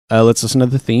let's listen to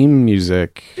the theme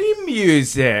music. Theme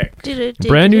music.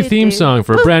 Brand new theme song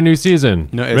for a brand new season.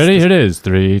 No, Ready? It is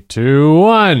 3, 2,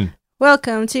 1.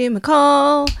 Welcome to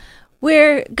McCall.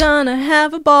 We're gonna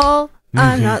have a ball.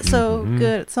 I'm not so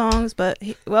good at songs, but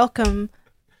welcome.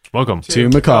 Welcome to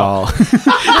McCall.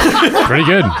 Pretty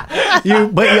good.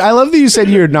 I love that you said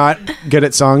you're not good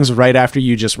at songs right after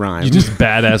you just rhymed. You just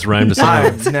badass rhymed a song.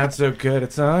 I'm not so good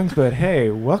at songs, but hey,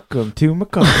 welcome to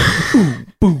McCall.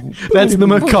 That's the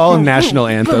McCall national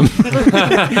anthem.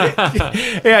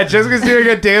 Yeah, Jessica's doing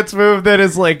a dance move that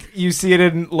is like, you see it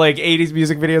in like 80s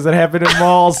music videos that happen in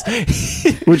malls.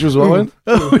 Which was what one?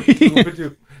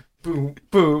 Boom,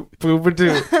 boom, boom,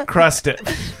 boom, crust it.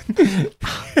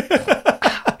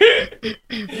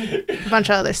 A bunch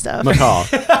of other stuff.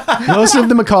 McCall. Most of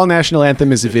the McCall national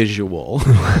anthem is visual.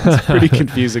 It's pretty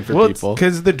confusing for people.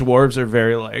 Because the dwarves are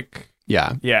very like...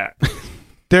 Yeah.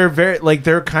 They're very, like,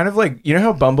 they're kind of like, you know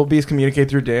how bumblebees communicate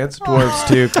through dance? Dwarves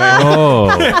too. Oh.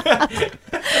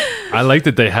 I like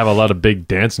that they have a lot of big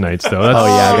dance nights, though.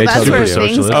 They that's totally where do.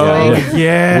 things Socialist. go.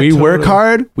 Yeah. We work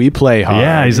hard, we play hard.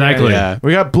 Yeah, exactly. Yeah.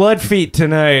 We got blood feet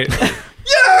tonight.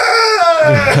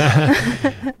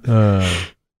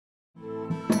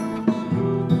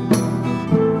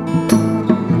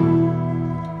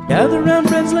 Gather round,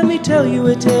 friends, let me tell you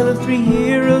a tale of 3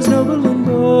 heroes, noble and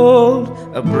bold.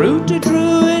 A brute, a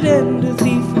druid, and a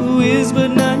thief who is but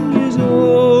 9 years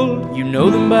old. You know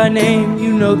them by name,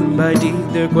 you know them by deed.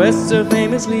 Their quests are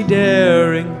famously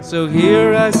daring. So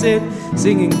here I sit,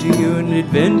 singing to you an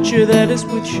adventure that is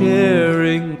worth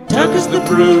sharing. Tucker's the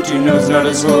brute, he knows not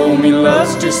his home, he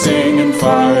loves to sing and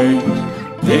fight.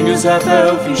 Fingers half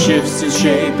elf, he shifts his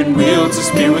shape and wields a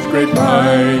spear with great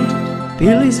might.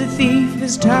 Billy's a thief,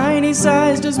 his tiny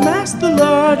size does mask the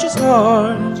largest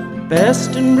heart.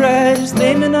 Best and brightest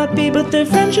they may not be, but their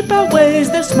friendship outweighs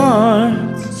their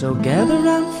smarts. So gather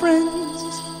round,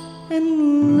 friends,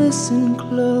 and listen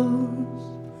close,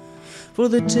 for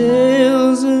the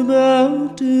tale's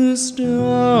about to start.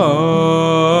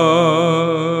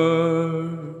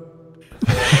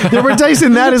 There were dice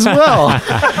in that as well.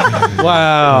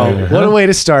 Wow. What a way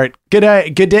to start. Good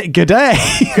day. Good day. Good day.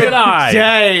 Good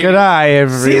eye. Good eye,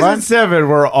 everyone. Season 7,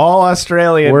 we're all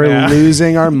Australian We're now.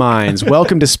 losing our minds.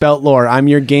 Welcome to Spelt Lore. I'm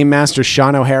your game master,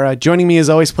 Sean O'Hara. Joining me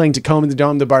as always, playing Tacoma the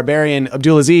Dome, the Barbarian,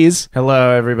 Abdulaziz.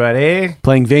 Hello, everybody.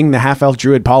 Playing Ving, the half-elf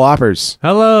druid, Paul Oppers.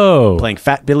 Hello. Playing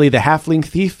Fat Billy, the halfling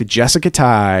thief, Jessica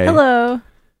Ty. Hello.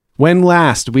 When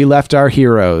last we left our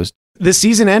heroes, the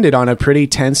season ended on a pretty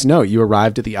tense note. You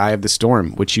arrived at the Eye of the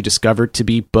Storm, which you discovered to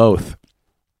be both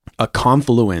a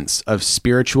confluence of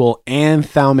spiritual and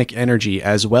thaumic energy,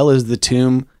 as well as the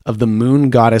tomb of the moon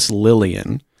goddess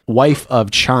Lillian, wife of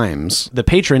Chimes, the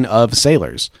patron of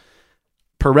sailors.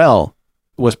 Perel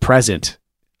was present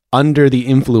under the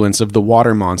influence of the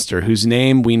water monster, whose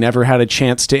name we never had a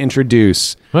chance to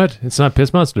introduce. What? It's not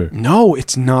Piss Monster. No,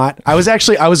 it's not. I was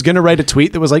going to write a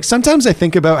tweet that was like, sometimes I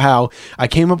think about how I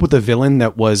came up with a villain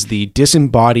that was the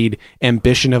disembodied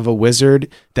ambition of a wizard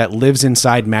that lives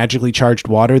inside magically charged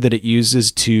water that it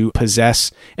uses to possess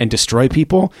and destroy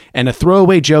people. And a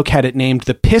throwaway joke had it named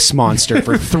the Piss Monster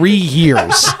for 3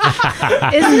 years.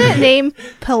 Isn't it named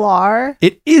Pilar?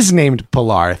 It is named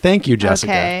Pilar. Thank you,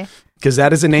 Jessica. Okay. Because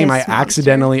that is a name Piss I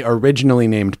accidentally originally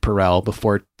named Perel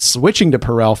before switching to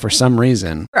Perel for some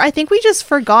reason. I think we just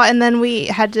forgot, and then we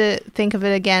had to think of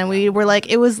it again. We were like,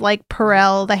 it was like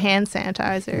Perel, the hand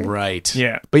sanitizer. Right.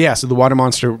 Yeah. But yeah, so the water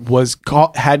monster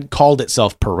had called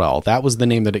itself Perel. That was the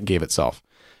name that it gave itself.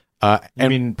 You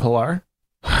mean Pilar?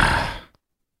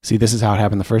 See, this is how it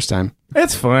happened the first time.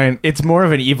 It's fine. It's more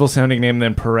of an evil sounding name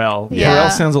than Perel. Yeah.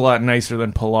 Perel sounds a lot nicer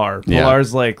than Pilar. Yeah.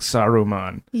 Pilar's like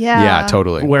Saruman. Yeah. Yeah,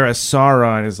 totally. Whereas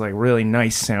Sauron is like really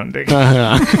nice sounding.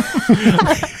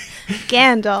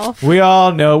 Gandalf. We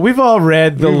all know. We've all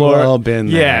read the We've Lord. all been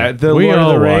there. Yeah, the We Lord of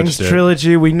all the Rings watched it.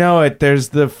 trilogy. We know it. There's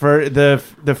the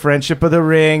Friendship of the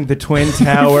Ring, the Twin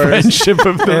Towers, Friendship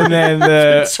of the and then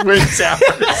the Twin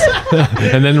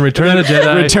Towers. And then Return of the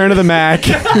Jedi. Return of the Mac.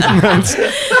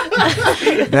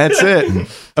 That's it.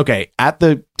 Okay, at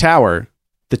the tower,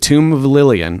 the tomb of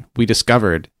Lillian, we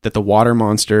discovered that the water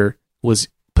monster was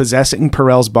possessing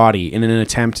Perel's body in an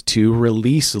attempt to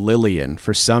release Lillian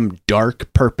for some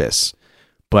dark purpose.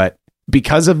 But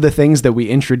because of the things that we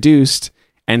introduced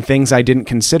and things I didn't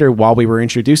consider while we were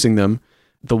introducing them,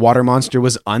 the water monster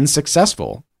was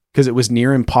unsuccessful because it was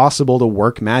near impossible to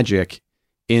work magic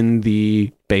in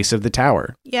the base of the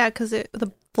tower. Yeah, because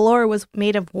the floor was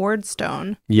made of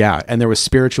wardstone. Yeah, and there was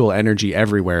spiritual energy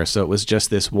everywhere, so it was just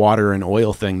this water and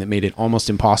oil thing that made it almost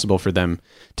impossible for them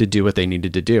to do what they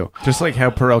needed to do. just like how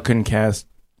Perel couldn't cast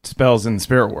spells in the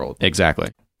spirit world.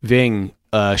 Exactly. Ving,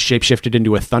 shapeshifted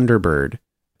into a Thunderbird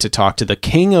to talk to the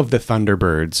king of the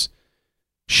Thunderbirds,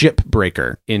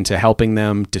 Shipbreaker, into helping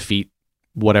them defeat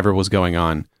whatever was going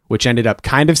on, which ended up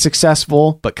kind of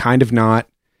successful, but kind of not,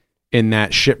 in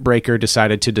that Shipbreaker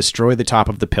decided to destroy the top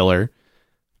of the pillar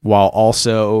while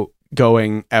also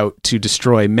going out to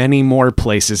destroy many more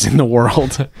places in the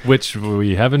world. Which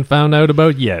we haven't found out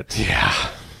about yet. Yeah.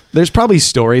 There's probably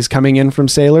stories coming in from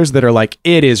sailors that are like,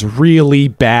 it is really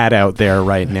bad out there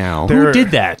right now. Who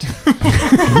did that?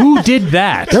 Who did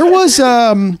that? There was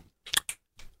a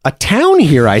town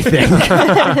here, I think.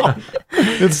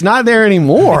 It's not there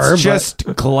anymore. It's just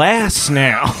glass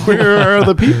now. Where are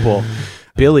the people?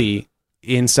 Billy,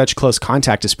 in such close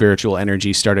contact to spiritual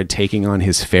energy, started taking on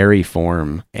his fairy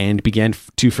form and began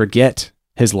to forget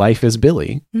his life as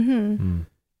Billy.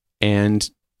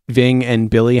 And Ving and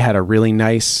Billy had a really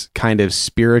nice kind of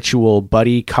spiritual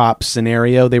buddy cop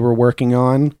scenario they were working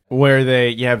on. Where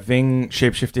Ving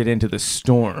shapeshifted into the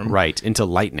storm. Right, into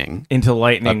lightning. Into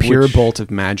lightning. A pure bolt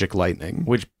of magic lightning.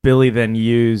 Which Billy then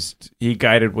used, he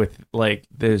guided with like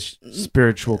the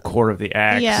spiritual core of the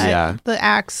axe. Yeah. The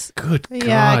axe. Good God.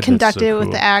 Yeah, I conducted it with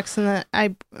cool. the axe, and then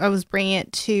I was bringing it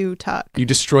to Tuck. You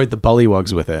destroyed the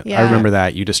bullywugs with it. Yeah. I remember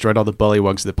that. You destroyed all the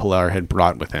bullywugs that Pilar had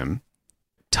brought with him.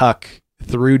 Tuck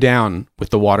threw down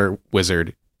with the water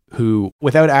wizard, who,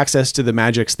 without access to the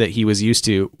magics that he was used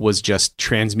to, was just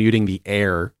transmuting the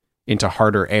air into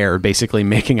harder air, basically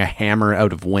making a hammer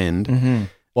out of wind.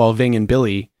 While Ving and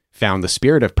Billy found the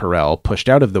spirit of Perel pushed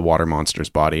out of the water monster's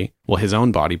body, his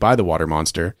own body by the water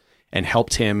monster, and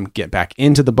helped him get back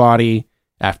into the body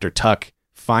after Tuck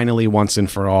finally, once and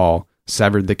for all,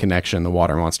 severed the connection the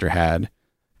water monster had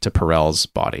to Perel's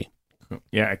body.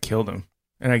 Yeah, I killed him.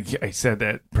 And I said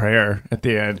that prayer at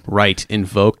the end. Right,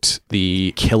 invoked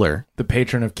the killer. The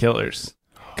patron of killers.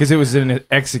 Because it was an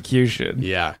execution.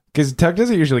 Yeah. Because Tuck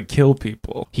doesn't usually kill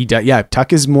people. He does. Yeah,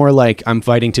 Tuck is more like, I'm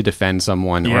fighting to defend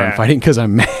someone, or I'm fighting because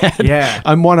I'm mad. Yeah.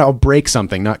 I want to break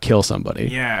something, not kill somebody.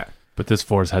 Yeah. But this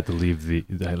force had to leave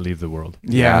the world.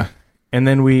 Yeah. And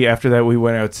then after that, we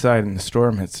went outside and the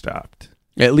storm had stopped.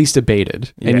 At least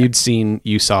abated. Yeah. And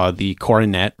you saw the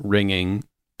coronet ringing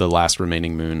the last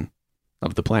remaining moon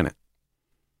of the planet.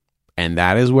 And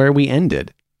that is where we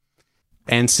ended.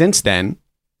 And since then,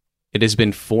 it has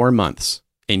been 4 months,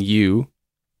 and you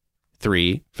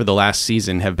 3 for the last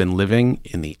season have been living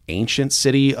in the ancient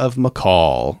city of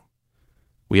McCall.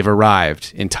 We have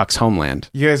arrived in Tuck's homeland.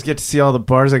 You guys get to see all the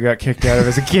bars I got kicked out of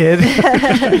as a kid.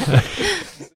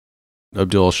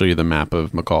 Abdul will show you the map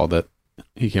of McCall that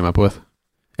he came up with.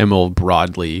 And we'll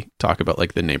broadly talk about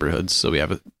like the neighborhoods so we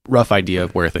have a rough idea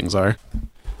of where things are.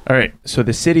 All right, so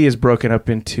the city is broken up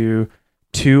into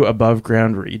 2 above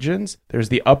ground regions. There's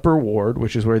the upper ward,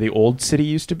 which is where the old city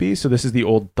used to be. So this is the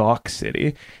old dock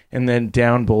city. And then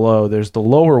down below, there's the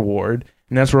lower ward.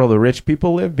 And that's where all the rich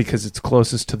people live because it's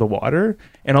closest to the water.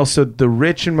 And also the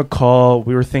rich in McCall,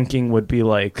 we were thinking would be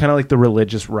like kind of like the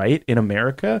religious right in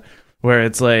America, where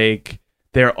it's like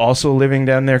they're also living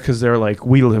down there because they're like,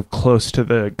 we live close to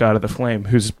the God of the Flame,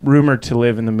 who's rumored to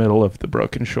live in the middle of the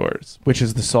Broken Shores, which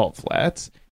is the Salt Flats.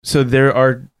 So there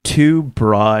are 2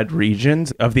 broad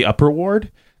regions of the upper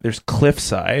ward. There's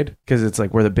Cliffside, because it's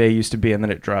like where the bay used to be, and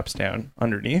then it drops down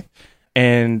underneath.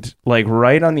 And like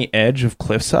right on the edge of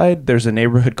Cliffside, there's a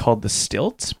neighborhood called the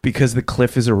Stilts, because the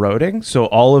cliff is eroding. So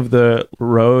all of the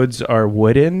roads are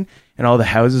wooden, and all the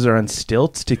houses are on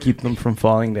stilts to keep them from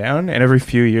falling down. And every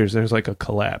few years, there's like a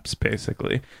collapse,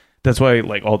 basically. That's why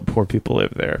like all the poor people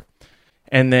live there.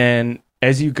 And then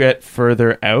as you get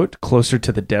further out, closer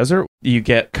to the desert, you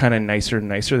get kind of nicer and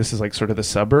nicer. This is like sort of the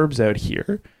suburbs out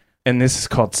here. And this is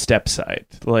called Stepside,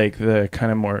 like the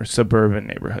kind of more suburban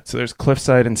neighborhood. So there's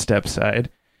Cliffside and Stepside,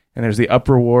 and there's the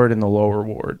upper ward and the lower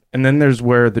ward. And then there's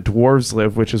where the dwarves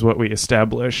live, which is what we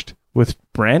established with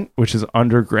Brent, which is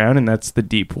underground, and that's the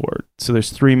deep ward. So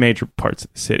there's 3 major parts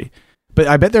of the city. But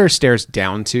I bet there are stairs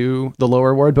down to the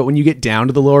lower ward. But when you get down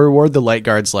to the lower ward, the light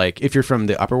guards, like, if you're from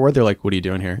the upper ward, they're like, what are you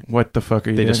doing here? What the fuck are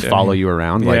you doing? They just follow you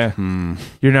around. Yeah. Like,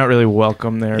 You're not really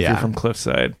welcome there if Yeah. you're from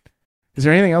Cliffside. Is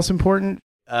there anything else important?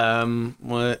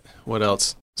 What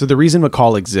else? So the reason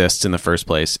McCall exists in the first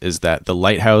place is that the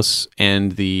lighthouse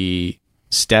and the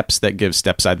steps that give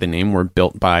Stepside the name were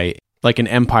built by like an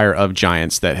empire of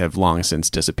giants that have long since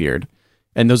disappeared.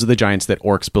 And those are the giants that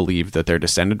orcs believe that they're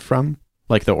descended from.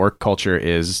 Like the orc culture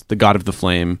is the God of the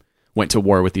Flame went to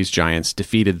war with these giants,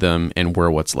 defeated them, and we're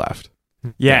what's left.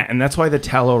 Yeah, and that's why the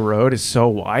Tallow Road is so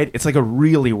wide. It's like a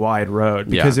really wide road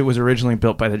because it was originally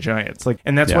built by the giants. Like,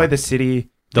 and that's why the city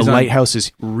The lighthouse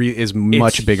is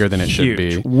much bigger than it should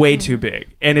be. Way too big.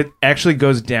 And it actually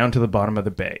goes down to the bottom of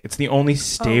the bay. It's the only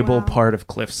stable part of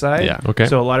Cliffside. Yeah. Okay.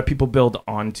 So a lot of people build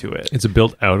onto it. It's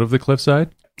built out of the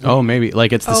cliffside. Oh, maybe.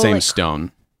 Like it's the same like-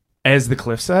 stone. As the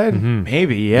Cliffside? Mhm.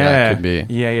 Maybe, Yeah, yeah. it could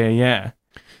be. Yeah.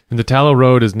 And the Tallow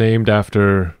Road is named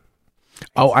after...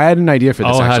 Oh, I had an idea for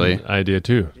this, I had actually. an idea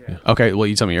too. Yeah. Okay, well,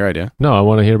 you tell me your idea. No, I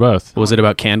want to hear both. Was it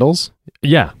about candles?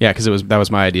 Yeah. Yeah, because that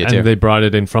was my idea, And too. they brought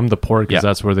it in from the port because Yeah.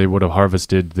 that's where they would have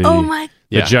harvested the... Oh my!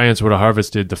 The Yeah. giants would have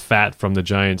harvested the fat from the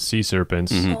giant sea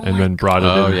serpents Mhm. and then brought it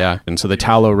Oh, in. yeah. And so the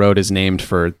Tallow Road is named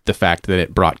for the fact that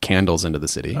it brought candles into the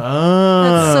city. Oh.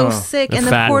 That's so sick. The And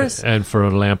fat of course, and for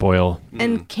lamp oil.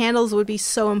 and candles would be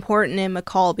so important in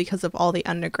McCall because of all the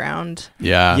underground.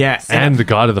 Yeah. Yes. And the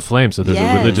god of the flame. So there's a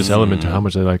Yes. religious element to how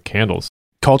much they like candles.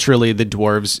 Culturally, the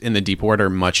dwarves in the Deep Wood are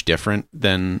much different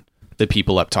than the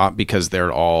people up top because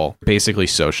they're all basically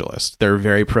socialist. They're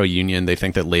very pro-union. They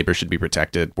think that labor should be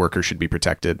protected, workers should be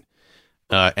protected,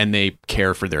 and they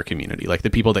care for their community. Like the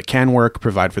people that can work,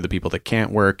 provide for the people that can't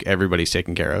work. Everybody's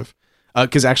taken care of.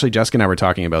 Because actually, Jessica and I were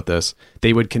talking about this.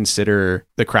 They would consider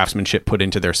the craftsmanship put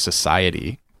into their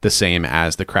society the same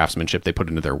as the craftsmanship they put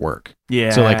into their work. Yeah.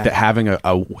 So like having a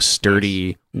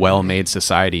sturdy, well-made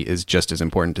society is just as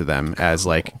important to them as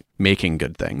like making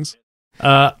good things.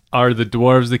 Are the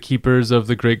dwarves the keepers of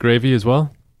the great gravy as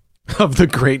well? Of the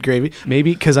great gravy,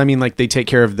 maybe, because I mean, like they take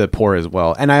care of the poor as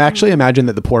well, and I actually imagine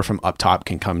that the poor from up top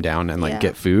can come down and like Yeah.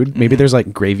 get food. Maybe there's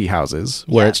like gravy houses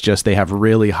where Yeah. it's just they have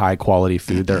really high quality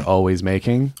food they're always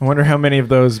making. I wonder how many of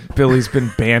those Billy's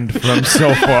been banned from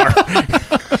so far.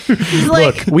 He's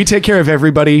like, Look, we take care of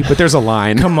everybody, but there's a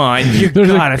line. Come on, you There's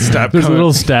gotta stop. There's a coming.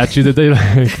 little statue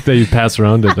that they pass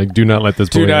around that like do not let this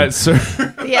boy Do in. not serve.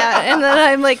 yeah, and then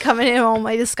I'm like coming in all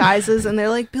my disguises, and they're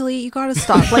like, Billy, you gotta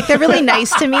stop. Like they're really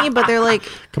nice to me, but they're like,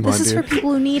 Come this on, is dude. for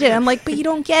people who need it. I'm like, but you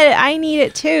don't get it. I need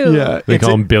it too. Yeah, They it's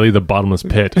call a- him Billy the Bottomless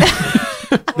Pit.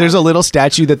 there's a little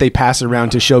statue that they pass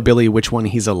around to show Billy which one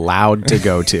he's allowed to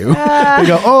go to. They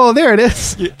go, oh, there it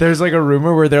is. There's like a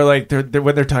rumor where they're like, when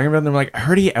they're talking about them, they're like, I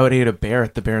heard he outate a bear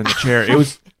at the Bear in the Chair. It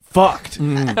was fucked.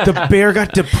 The bear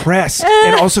got depressed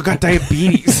and also got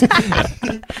diabetes.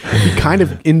 He kind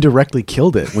of indirectly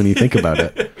killed it when you think about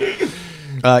it.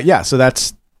 Yeah, so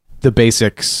that's the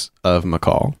basics of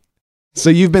McCall. So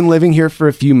you've been living here for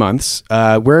a few months.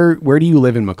 Where do you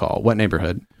live in McCall? What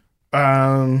neighborhood?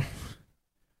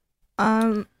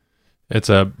 It's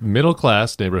a middle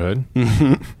class neighborhood.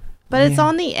 But it's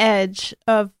on the edge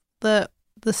of the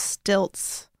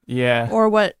stilts, Yeah. or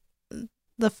what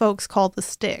the folks call the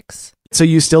sticks. So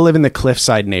you still live in the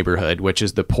Cliffside neighborhood, which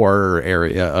is the poorer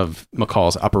area of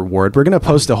McCall's upper ward. We're going to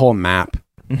post a whole map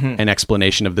and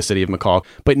explanation of the city of McCall,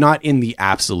 but not in the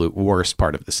absolute worst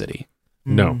part of the city.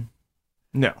 No.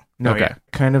 No. Okay. Yeah.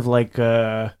 Kind of like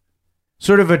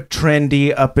sort of a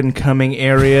trendy up and coming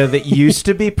area that used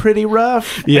to be pretty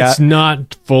rough. It's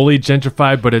not fully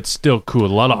gentrified, but it's still cool. A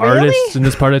lot of Really? artists in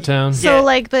this part of town. So Yeah.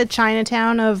 like the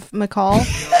Chinatown of McCall.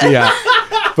 Yeah.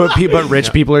 But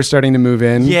rich people are starting to move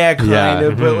in. Yeah, kind Yeah.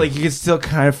 of. But like you can still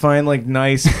kind of find like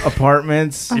nice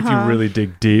apartments. If you really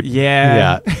dig deep.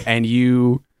 Yeah. Yeah. And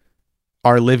you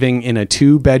are living in a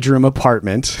 2-bedroom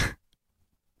apartment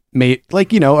made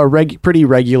like, a pretty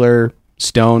regular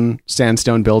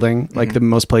sandstone building, like the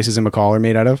most places in McCall are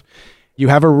made out of. You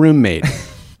have a roommate.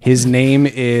 His name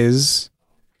is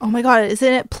Oh my god,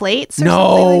 isn't it plates or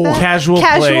No. something like that? Casual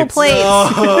Casual plates.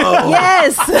 plates.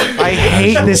 Yes. I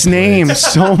hate this name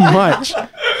so much.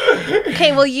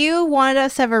 Okay, well you wanted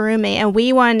us to have a roommate and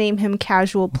we want to name him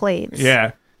Casual Plates.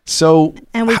 Yeah. So,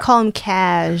 And we call him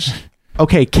Cash.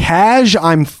 okay, Cash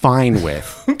I'm fine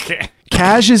with. Okay.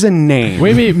 Cash is a name.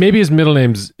 Maybe his middle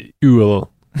name's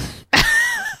Ewell.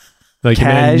 Like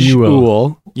Cash Ewell.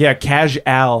 Ool. Yeah, Cash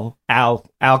Al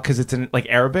because it's in like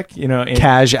Arabic, in,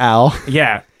 Cash Al.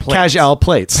 yeah, plates. Cash Al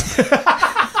plates.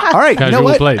 All right, you know Casual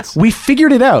what? plates. We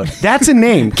figured it out. That's a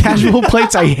name. Casual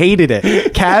plates. I hated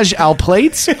it. Cash Al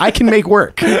plates. I can make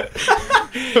work.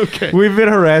 Okay. We've been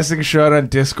harassing Sean on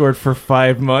Discord for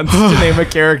 5 months to name a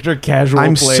character Casual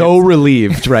I'm Plates. so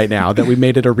relieved right now that we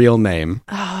made it a real name.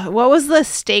 What was the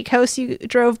steakhouse you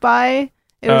drove by?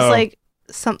 It was Oh. like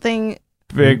something.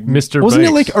 big. Mr. Wasn't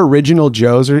it Banks. like Original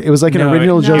Joe's? Or it was like an No,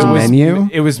 Original it- Joe's no. menu.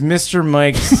 It was Mr.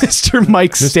 Mike's Mr.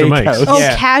 Mike's Mr. Mike's. Steakhouse. Oh,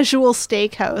 Yeah. Casual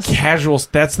Steakhouse. Casual.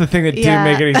 That's the thing that Yeah.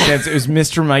 didn't make any sense. It was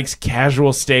Mr. Mike's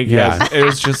Casual Steakhouse. Yeah. It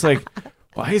was just like,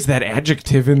 why is that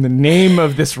adjective in the name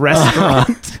of this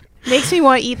restaurant? Makes me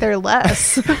want to eat there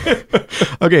less.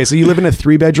 Okay, so you live in a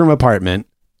 3-bedroom apartment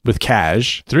with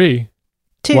Cash. 3.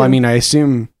 Two. Well, I mean, I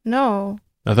assume. No.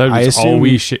 I thought it I was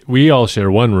assume- we all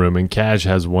share one room, and Cash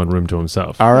has one room to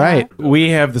himself. All right. We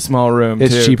have the small room.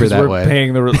 It's too, cheaper 'cause that we're way.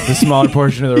 Paying the smaller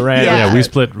portion of the rent. Yeah. Yeah, we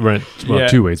split rent Yeah.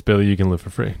 2 ways. Billy, you can live for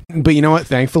free. But you know what?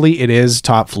 Thankfully, it is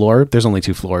top floor. There's only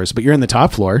 2 floors, but you're in the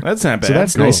top floor. That's not bad. So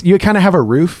that's Cool. nice. You kind of have a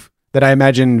roof that I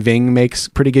imagine Ving makes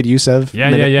pretty good use of,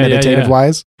 Yeah. meditative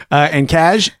wise. And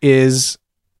Cash is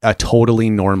a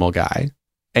totally normal guy.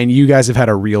 And you guys have had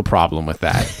a real problem with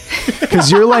that.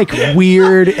 Because you're like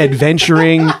weird,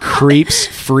 adventuring creeps,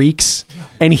 freaks.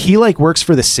 And he like works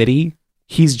for the city.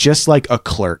 He's just like a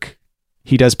clerk.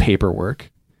 He does paperwork.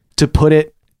 To put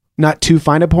it, not too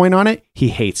fine a point on it, he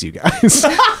hates you guys.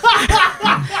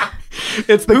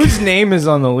 It's the Whose name is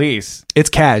on the lease? It's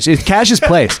Cash. It's Cash's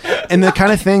place. And the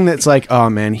kind of thing that's like, oh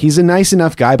man, he's a nice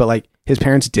enough guy, but like his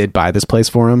parents did buy this place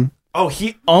for him. Oh,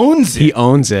 he owns it. He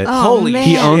owns it. Oh, Holy man.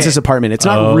 He owns his apartment. It's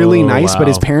not Oh, really nice, but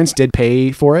his wow. parents did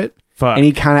pay for it. Fuck. And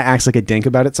he kind of acts like a dink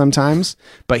about it sometimes,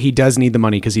 but he does need the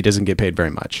money because he doesn't get paid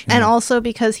very much. And also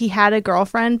because he had a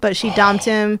girlfriend, but she dumped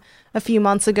him a few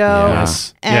months ago.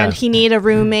 Yes. And Yeah. he needed a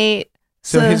roommate.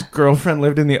 So his girlfriend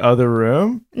lived in the other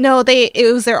room? No,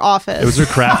 it was their office. It was her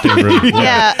crafting room.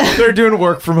 yeah. They're doing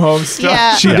work from home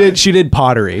stuff. Yeah. She did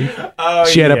pottery. Oh,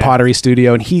 She had a yeah. pottery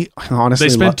studio, and he honestly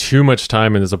They spent too much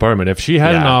time in this apartment. If she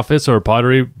had an Yeah. office or a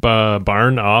pottery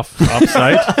barn off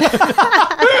site,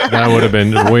 that would have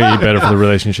been way better for the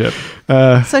relationship.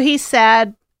 So he's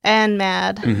sad and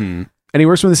mad. And he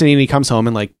works from the city, and he comes home,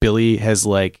 and like Billy has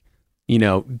like, you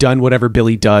know, done whatever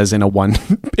Billy does in a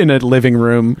living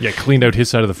room. Yeah, cleaned out his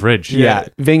side of the fridge. Yeah.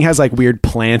 Ving has like weird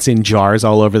plants in jars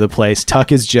all over the place.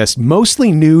 Tuck is just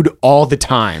mostly nude all the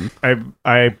time.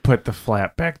 I put the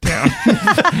flap back down.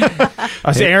 I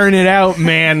was airing it out,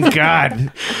 man.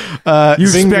 God, you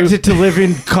expect it to live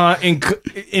in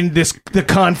the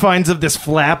confines of this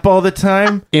flap all the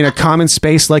time? In a common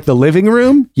space like the living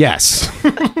room? Yes.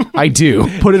 I do.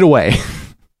 Put it away.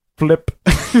 Flip.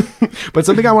 But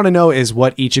something I want to know is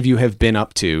what each of you have been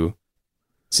up to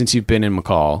since you've been in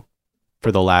McCall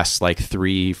for the last like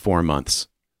 3-4 months.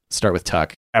 Start with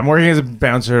Tuck. I'm working as a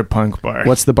bouncer at a punk bar.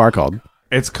 What's the bar called?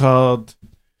 It's called?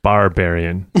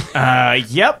 Barbarian.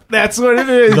 Yep, that's what it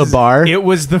is. The bar? It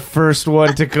was the first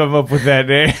one to come up with that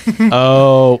name.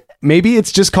 Oh, maybe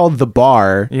it's just called The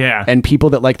Bar. Yeah. And people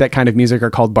that like that kind of music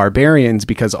are called barbarians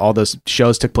because all those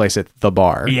shows took place at The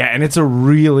Bar. Yeah, and it's a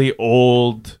really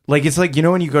old, like, it's like, you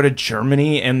know, when you go to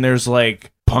Germany and there's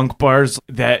like punk bars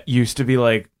that used to be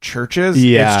like churches.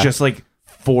 Yeah. It's just like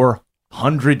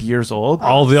 400 years old.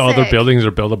 All the other sick. buildings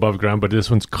are built above ground, but this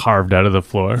one's carved out of the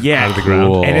floor. Yeah. Out of the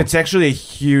ground. Cool. And it's actually a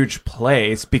huge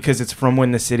place because it's from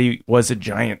when the city was a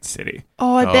giant city.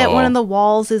 Oh, I bet one Oh. of the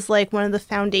walls is like one of the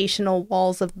foundational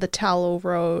walls of the Tallow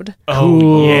Road,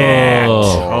 Oh, yeah. Cool.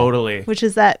 Totally. which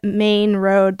is that main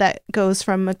road that goes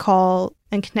from McCall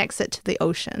and connects it to the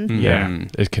ocean. Yeah.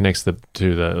 It connects to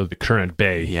the current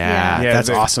bay. Yeah, Yeah, that's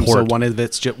the awesome. port.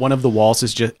 So one of the walls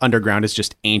is just underground is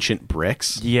just ancient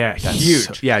bricks. Yeah, That's huge.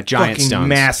 so- yeah, giant Fucking stones.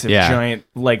 massive, Yeah. giant,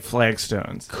 like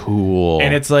flagstones. Cool.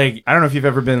 And it's like, I don't know if you've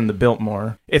ever been in the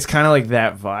Biltmore. It's kind of like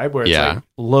that vibe where it's Yeah. like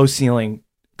low ceiling,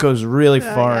 goes really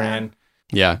far yeah. in.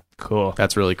 yeah, Cool.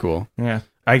 that's really cool. Yeah.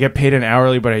 I get paid an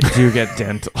hourly, but I do get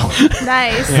dental.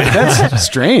 Nice. That's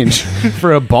strange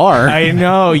for a bar. I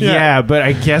know, yeah, but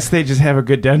I guess they just have a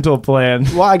good dental plan.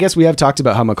 Well, I guess we have talked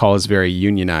about how McCall is very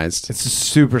unionized. It's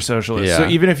super socialist. So Yeah.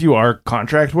 even if you are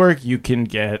contract work, you can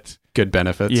get. Good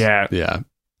benefits. Yeah. Yeah.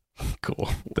 Cool.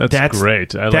 That's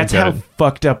great. I like That's that. how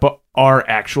fucked up our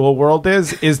actual world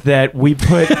is that we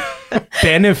put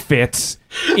benefits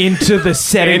into the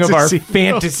setting of our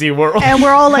fantasy world. And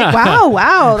we're all like,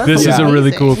 wow, that's This is a really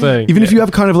amazing. cool thing. Even if you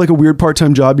have kind of like a weird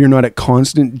part-time job, you're not at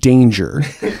constant danger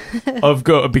of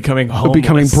becoming homeless. of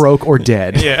becoming broke or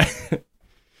dead.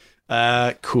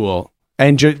 Yeah. Cool.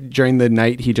 And during the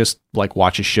night, he just like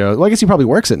watches shows. Well, I guess he probably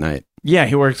works at night. Yeah,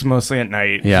 he works mostly at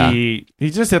night. Yeah.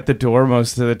 He's just at the door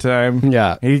most of the time.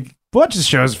 Yeah. He watches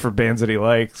shows for bands that he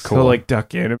likes. Cool. He'll like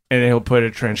duck in and he'll put a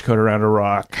trench coat around a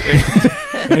rock.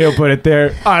 And he'll put it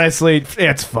there. Honestly,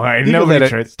 it's fine. You know Nobody that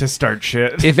tries to start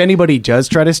shit. If anybody does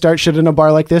try to start shit in a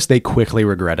bar like this, they quickly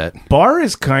regret it. Bar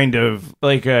is kind of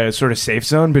like a sort of safe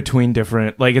zone between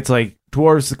different, like it's like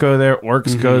dwarves go there,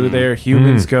 orcs go there,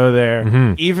 humans go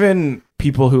there. Even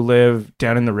people who live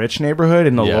down in the rich neighborhood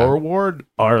in the Yeah. lower ward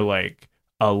are like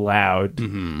allowed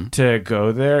to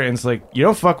go there. And it's like, you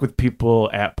don't fuck with people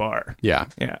at bar. Yeah.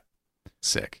 Yeah.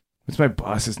 Sick. What's my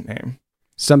boss's name?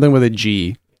 Something with a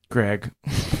G. Greg.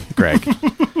 Greg.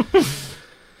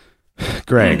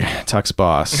 Greg, Tuck's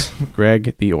boss.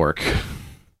 Greg the orc.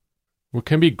 What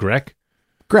can be Greg?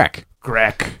 Greg.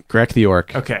 Greg. Greg the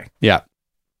orc. Okay. Yeah.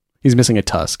 He's missing a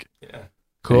tusk. Yeah.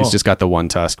 Cool. He's just got the one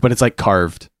tusk, but it's like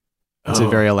carved. It's a Oh.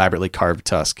 very elaborately carved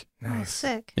tusk. Nice.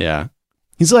 Sick. Yeah.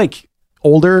 He's like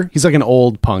older. He's like an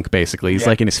old punk, basically. He's Yeah.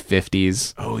 like in his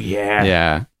 50s. Oh yeah.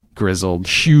 Yeah. Grizzled.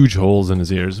 Huge holes in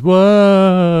his ears.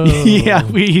 Whoa. Yeah.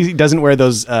 He doesn't wear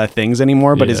those things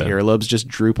anymore, but his Yeah. earlobes just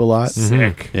droop a lot.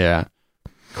 Sick. Yeah.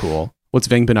 Cool. What's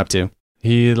Ving been up to?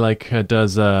 He like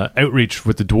does outreach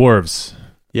with the dwarves.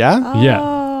 Yeah? Yeah.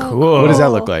 Oh, Cool. What does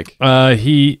that look like?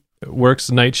 He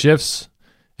works night shifts.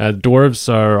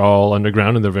 Dwarves are all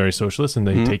underground and they're very socialist and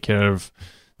they Mhm. take care of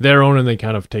their own and they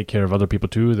kind of take care of other people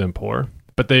too, them poor.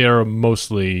 But they are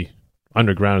mostly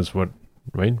underground is what,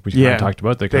 right? We kind Yeah. of talked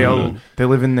about. They kind all of, they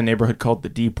live in the neighborhood called the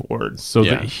Deep Ward. so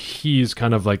Yeah. he's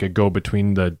kind of like a go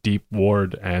between the deep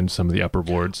ward and some of the upper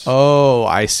wards. Oh,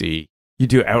 I see. You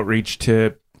do outreach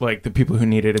to like the people who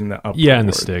need it in the upper yeah, and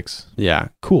the ward. sticks. Yeah.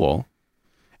 Cool.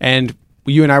 And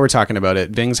you and I were talking about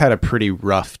it. Ving's had a pretty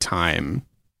rough time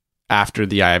after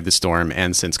the Eye of the Storm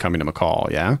and since coming to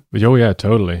McCall. Yeah? Oh yeah,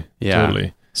 totally. Yeah.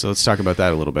 Totally. So let's talk about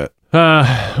that a little bit.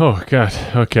 Oh god.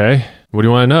 Okay. What do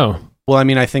you want to know? Well, I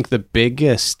mean, I think the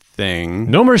biggest thing,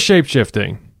 No more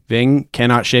shapeshifting. Ving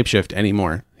cannot shapeshift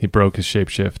anymore. He broke his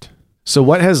shapeshift. So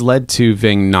what has led to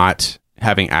Ving not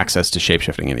having access to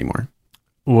shapeshifting anymore?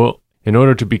 Well, in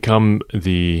order to become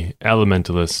the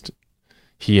elementalist,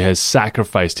 he has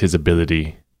sacrificed his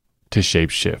ability to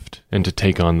shapeshift and to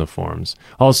take on the forms.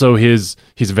 Also, he's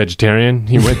a vegetarian.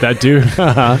 He went that too.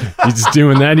 He's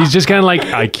doing that. He's just kind of like,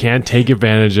 I can't take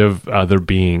advantage of other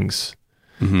beings.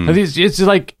 Mhm. I think it's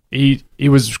like he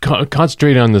was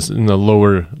concentrating on this in the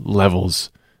lower levels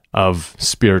of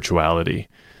spirituality,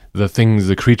 the things,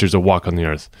 the creatures that walk on the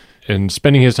earth, and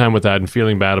spending his time with that and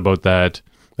feeling bad about that,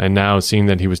 and now seeing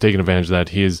that he was taking advantage of that,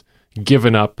 he has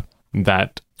given up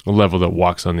that level that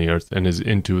walks on the earth and is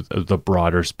into the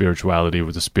broader spirituality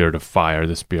with the spirit of fire,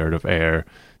 the spirit of air,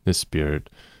 the spirit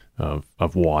of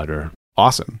water.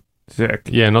 Awesome. Sick.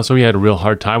 Yeah, and also he had a real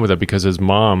hard time with that because his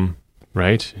mom,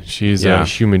 right? She's Yeah. a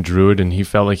human druid, and he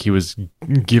felt like he was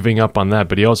giving up on that,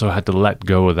 but he also had to let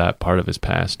go of that part of his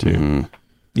past too. Mhm.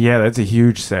 Yeah, that's a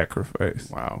huge sacrifice.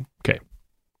 Wow. Okay.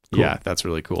 Cool. Yeah, that's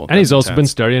really cool. And he's That's also been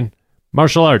intense. studying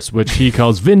martial arts, which he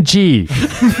calls Vinci.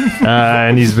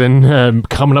 And he's been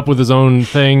coming up with his own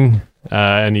thing.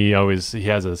 And he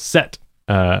has a set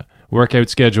workout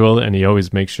schedule, and he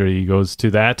always makes sure he goes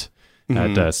to that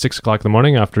Mhm. at 6 o'clock in the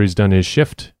morning after he's done his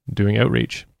shift doing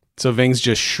outreach. So Ving's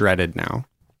just shredded now.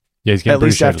 Yeah, he's getting At pretty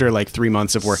least shredded. after like 3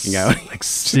 months of working out. like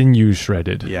sinew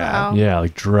shredded. Yeah. Wow. Yeah,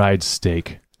 like dried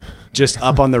steak. Just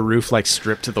up on the roof, like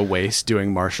stripped to the waist,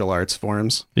 doing martial arts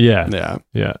forms. Yeah. Yeah.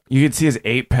 Yeah. You could see his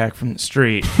 8-pack from the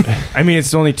street. I mean,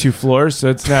 it's only 2 floors, so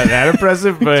it's not that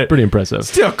impressive, but Pretty impressive.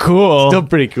 still cool. Still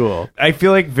pretty cool. I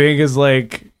feel like Ving is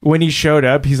like, when he showed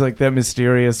up, he's like that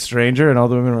mysterious stranger, and all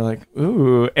the women were like,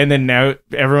 ooh. And then now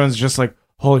everyone's just like,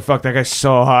 holy fuck, that guy's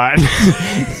so hot.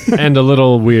 And a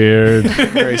little weird.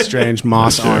 Very strange.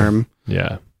 Moss arm,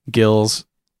 Yeah. gills,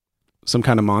 some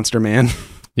kind of monster man.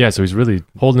 Yeah, so he's really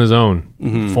holding his own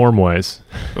Mhm. form-wise.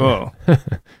 Oh.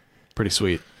 Pretty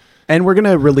sweet. And we're going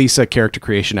to release a character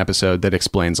creation episode that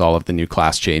explains all of the new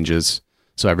class changes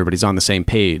so everybody's on the same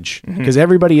page. Because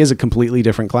everybody is a completely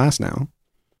different class now.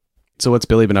 So what's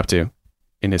Billy been up to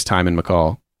in his time in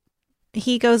McCall?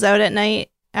 He goes out at night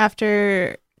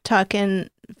after Tuck and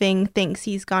Ving thinks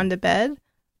he's gone to bed.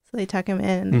 So they tuck him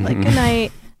in, like, Mhm. good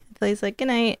night. Billy's like, good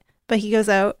night. But he goes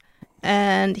out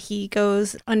and he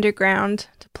goes underground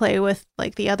to play with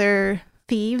like the other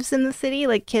thieves in the city,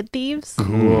 like kid thieves.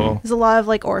 Cool. There's a lot of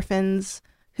like orphans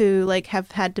who like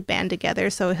have had to band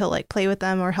together, so he'll like play with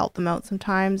them or help them out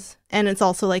sometimes. And it's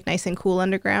also like nice and cool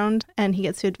underground, and he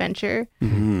gets to adventure.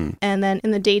 Mhm. And then in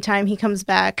the daytime, he comes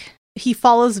back. He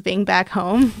follows Ving back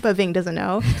home, but Ving doesn't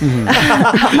know.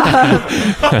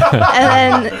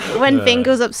 And then when Ving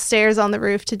goes upstairs on the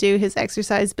roof to do his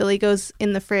exercise, Billy goes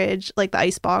in the fridge, like the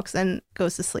ice box, and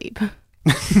goes to sleep.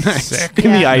 Nice.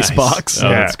 In the Yeah. ice box. Oh,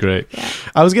 Yeah. that's great.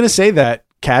 I was going to say that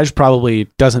Kaj probably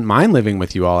doesn't mind living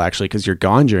with you all, actually, because you're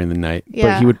gone during the night. But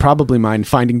Yeah. he would probably mind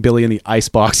finding Billy in the ice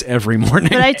box every morning.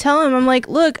 But I tell him, I'm like,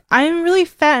 look, I'm really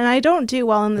fat and I don't do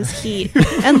well in this heat.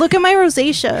 And look at my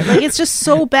rosacea. Like, it's just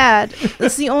so bad.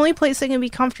 It's the only place I can be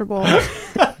comfortable.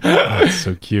 Oh, that's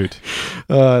so cute.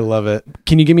 Oh, I love it.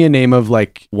 Can you give me a name of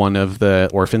like one of the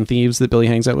orphan thieves that Billy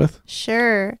hangs out with?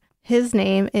 Sure. His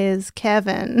name is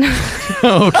Kevin.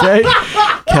 Okay.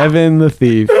 Kevin the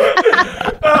thief.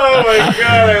 Oh my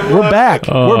god, We're back.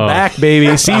 Oh. We're back, baby.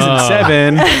 Season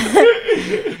 7.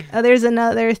 There's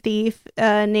another thief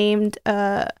named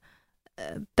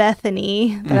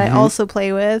Bethany that I Mhm. also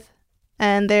play with,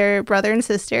 and they're brother and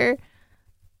sister.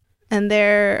 and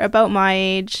they're about my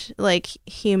age, like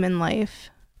human life.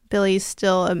 Billy's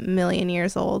still 1,000,000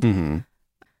 years old. Mm-hmm.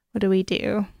 What do we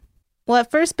do? Well,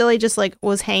 at first Billy just like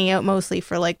was hanging out mostly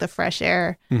for like the fresh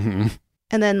air, Mm-hmm.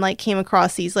 and then like came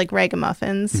across these like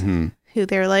ragamuffins Mm-hmm. who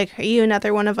they're like, "Are you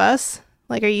another one of us?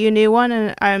 Like, are you a new one?"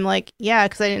 And I'm like, "Yeah,"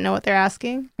 because I didn't know what they're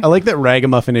asking. I like that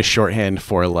ragamuffin is shorthand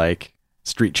for like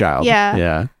street child. Yeah.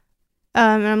 Yeah.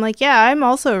 And I'm like, "Yeah, I'm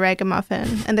also a ragamuffin."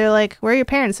 And they're like, "Where are your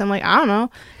parents?" I'm like, "I don't know."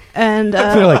 And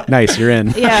They're like, nice, you're in.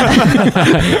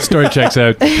 yeah, Story checks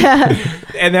out. yeah,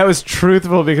 And that was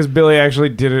truthful because Billy actually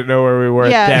didn't know where we were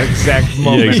Yeah. at that exact Yeah,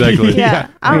 moment. exactly. yeah.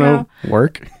 I don't know.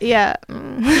 Work. Yeah.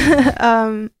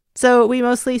 So we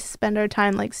mostly spend our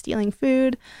time like stealing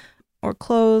food or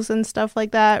clothes and stuff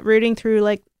like that, rooting through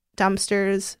like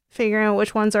dumpsters, figuring out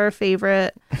which ones are our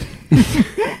favorite.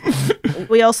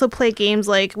 We also play games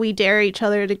like we dare each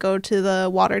other to go to the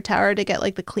water tower to get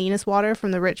like the cleanest water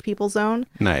from the rich people zone.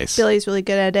 Nice. Billy's really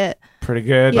good at it. Pretty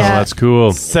good. Yeah. Oh, that's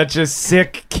cool. Such a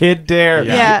sick kid dare.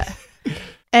 Yeah.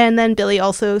 And then Billy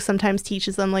also sometimes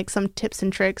teaches them like some tips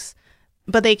and tricks,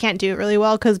 but they can't do it really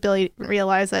well because Billy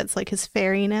realized that it's like his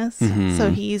fairiness. Mhm. So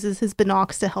he uses his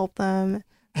binocs to help them,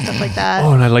 stuff like that.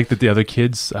 Oh, and I like that the other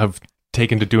kids have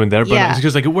taken to doing their, but Yeah. it's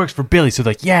just like it works for Billy, so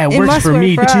like, yeah, it It works must for work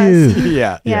me for us. too.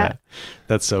 Yeah. Yeah.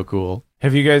 That's so cool.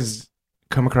 Have you guys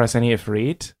come across any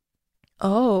Ifrit?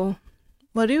 Oh,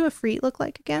 what do Ifrit look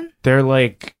like again? They're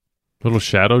like, Little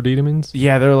shadow demons.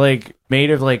 yeah, they're like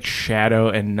made of like shadow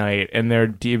and night, and they're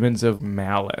demons of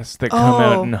malice that come Oh.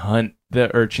 out and hunt the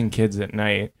urchin kids at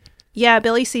night. Yeah,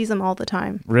 Billy sees them all the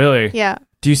time. Really? Yeah,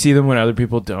 Do you see them when other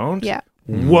people don't? yeah,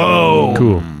 Whoa.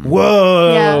 Cool.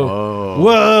 Whoa. Yeah. Oh.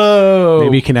 Whoa.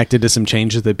 Maybe connected to some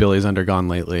changes that Billy's undergone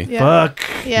lately. yeah. Fuck.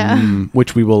 Yeah.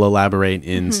 Which we will elaborate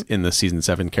in the season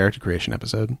 7 character creation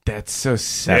episode. That's so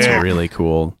sick. That's really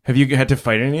cool. Have you had to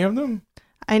fight any of them?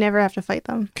 I never have to fight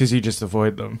them. Because you just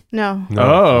avoid them. No. No.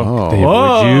 Oh. They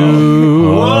Whoa. avoid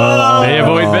you. Whoa. They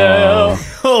avoid Bill.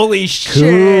 Holy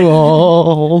shit.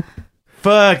 Cool.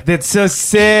 Fuck, that's so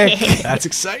sick. That's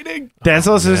exciting. That's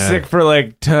also Yeah. sick for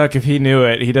like Tuck if he knew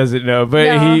it. He doesn't know, but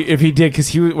No. if he did,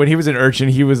 because when he was an urchin,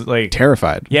 he was like,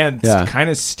 Terrified. yeah, Yeah. kind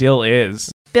of still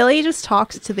is. Billy just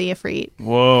talks to the Ifrit.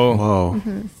 Whoa, Whoa.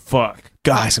 fuck.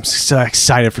 Guys, I'm so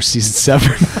excited for season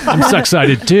 7. I'm so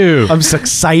excited too. I'm so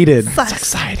excited.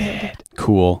 Excited.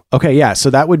 Cool. Okay, yeah. So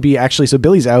that would be actually, so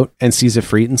Billy's out and sees a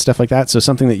Ifrit and stuff like that. So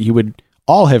something that you would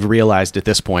all have realized at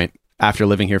this point after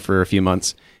living here for a few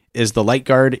months is the light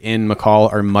guard in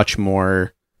McCall are much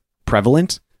more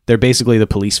prevalent. They're basically the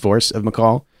police force of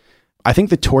McCall. I think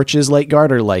the Torches light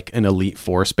guard are like an elite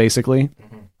force, basically.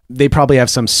 They probably have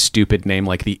some stupid name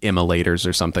like the Immolators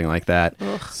or something like that.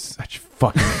 Such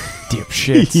fucking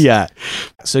dipshits. Yeah.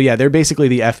 So yeah, they're basically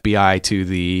the FBI to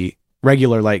the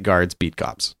regular light guards beat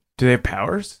cops. Do they have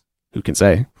powers? Who can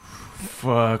say?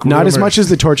 Fuck. Not as rumors. much as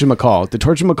the Torch of McCall. The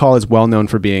Torch of McCall is well known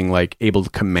for being like able to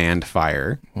command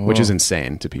fire, which is Whoa.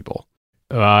 insane to people.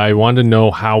 I want to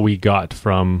know how we got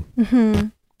from,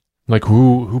 like,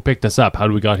 who picked us up? How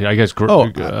did we got here? I guess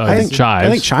I think Chives. I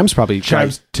think Chimes probably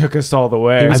Chives took us all the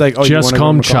way. He was like, oh, you just wanna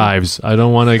call go him to McCall? Chives. I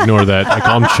don't want to ignore that. I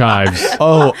call him Chives.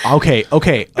 Oh, okay.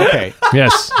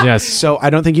 Yes. So I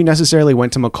don't think you necessarily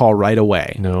went to McCall right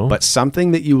away. No. But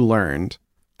something that you learned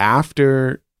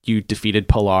after you defeated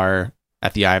Pilar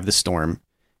at the Eye of the Storm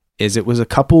is it was a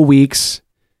couple weeks.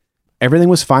 Everything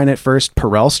was fine at first.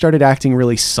 Perel started acting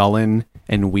really sullen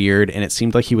and weird, and it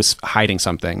seemed like he was hiding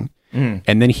something.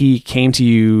 And then he came to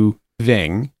you,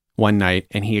 Ving, one night,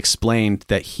 and he explained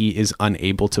that he is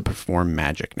unable to perform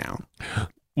magic now.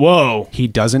 Whoa. He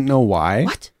doesn't know why.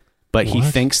 What? But he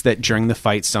What? thinks that during the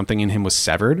fight, something in him was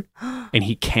severed, and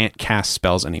he can't cast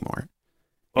spells anymore.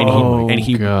 And Oh,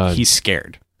 God. he's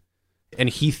scared. And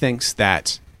he thinks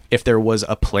that if there was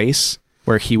a place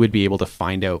where he would be able to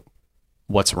find out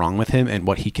what's wrong with him and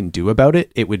what he can do about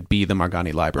it, it would be the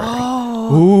Margani Library.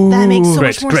 Oh, that makes so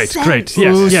much more sense.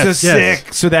 Yes, Ooh, yes, so yes.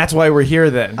 sick. So that's why we're here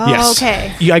then. Oh, Yes.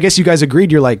 okay. I guess you guys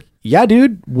agreed. You're like, yeah,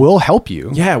 dude, we'll help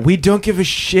you. Yeah, we don't give a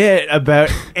shit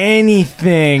about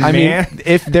anything, I man. mean,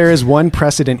 if there is one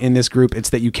precedent in this group, it's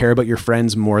that you care about your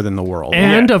friends more than the world.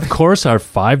 And of course, our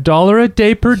 $5 a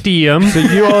day per diem. So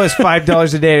you owe us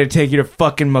 $5 a day to take you to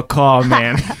fucking McCall,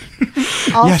 man.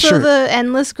 Also, sure. the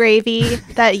endless gravy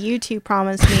that you two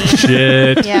promised me.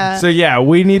 Shit. Yeah. So yeah,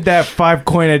 we need that 5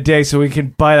 coin a day so we can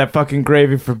buy that fucking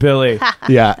gravy for Billy.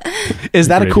 Yeah. Is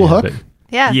that a cool hook?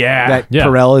 yeah. Yeah. That Yeah.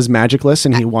 Perel is magicless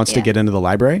and he wants to Yeah. get into the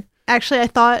library? Actually, I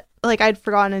thought like I'd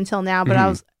forgotten until now, but I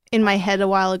was in my head a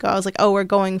while ago. I was like, oh, we're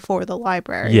going for the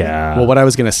library. Yeah. Well, what I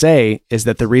was going to say is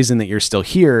that the reason that you're still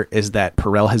here is that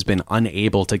Perel has been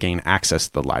unable to gain access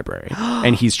to the library.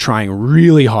 And he's trying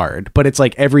really hard. But it's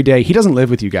like every day, he doesn't live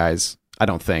with you guys, I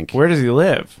don't think. Where does he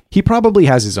live? He probably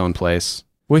has his own place.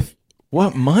 With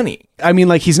what money? I mean,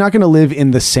 like, he's not going to live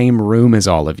in the same room as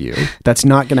all of you. That's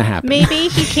not going to happen. Maybe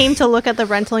he came to look at the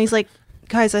rental and he's like,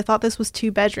 guys, I thought this was 2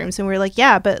 bedrooms. And we were like,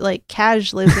 yeah, but like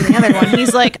Kaj lives in the other one.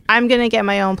 He's like, I'm going to get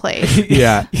my own place.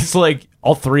 Yeah. He's like,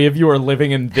 all 3 of you are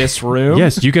living in this room?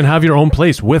 Yes, you can have your own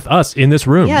place with us in this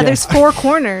room. Yeah, there's 4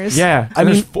 corners. Yeah. I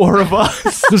mean, there's 4 of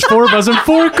us. There's 4 of us in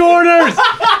 4 corners.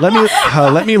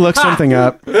 Let me look something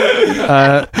up.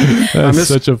 That's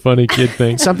such a funny kid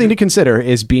thing. Something to consider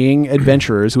is being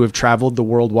adventurers who have traveled the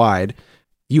world wide.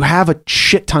 You have a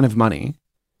shit ton of money.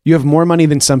 You have more money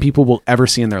than some people will ever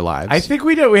see in their lives. I think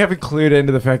we haven't clued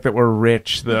into the fact that we're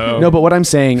rich, though. No, but what I'm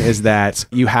saying is that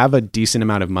you have a decent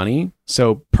amount of money.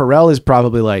 So Perel is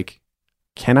probably like,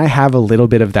 can I have a little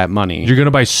bit of that money? You're going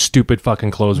to buy stupid fucking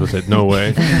clothes with it. No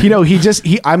way.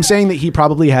 I'm saying that he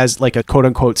probably has like a quote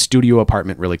unquote studio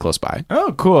apartment really close by.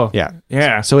 Oh, cool. Yeah.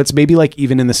 Yeah. So it's maybe like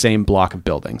even in the same block of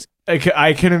buildings.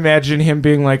 I can imagine him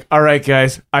being like, all right,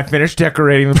 guys, I finished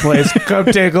decorating the place. Come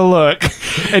take a look.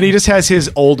 And he just has his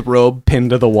old robe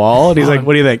pinned to the wall. And he's like,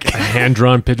 what do you think?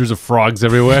 Hand-drawn pictures of frogs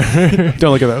everywhere.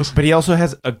 Don't look at those. But he also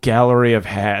has a gallery of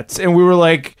hats. And we were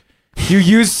like, you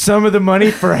used some of the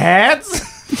money for hats?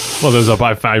 Well,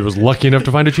 I was lucky enough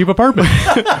to find a cheap apartment.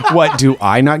 What, do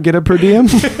I not get a per diem?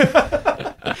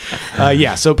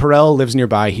 Yeah, so Perel lives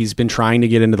nearby. He's been trying to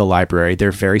get into the library.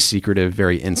 They're very secretive,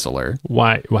 very insular.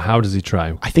 Why? Well, how does he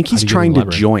try? I think he's trying to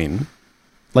join.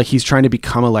 Like, he's trying to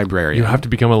become a librarian. You have to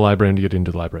become a librarian to get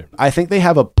into the library. I think they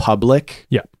have a public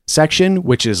Yeah. section,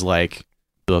 which is like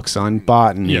books on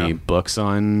botany, books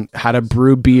on how to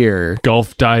brew beer.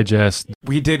 Golf Digest.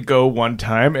 We did go one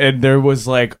time, and there was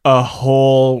like a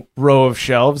whole row of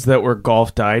shelves that were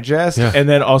Golf Digest, and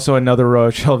then also another row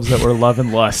of shelves that were Love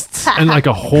and Lusts. And like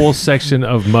a whole section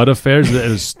of mud affairs that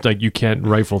is like you can't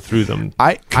rifle through them.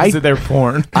 Because of their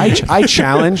porn. I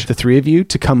challenge the 3 of you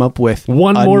to come up with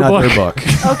One more another book.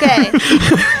 Okay.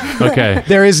 Okay.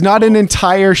 There is not an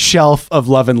entire shelf of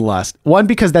Love and Lust. One,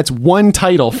 because that's one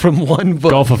title from one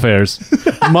book. Golf Affairs.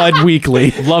 Mud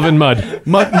Weekly. Love and Mud.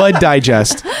 Mud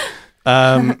Digest. You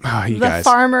The guys.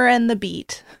 Farmer and the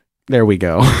Beat. There we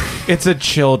go. It's a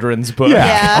children's book. Yeah.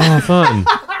 Yeah. Oh, fun.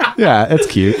 Yeah, it's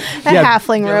cute. A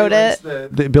halfling wrote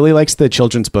it. Billy likes the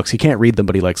children's books. He can't read them,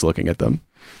 but he likes looking at them.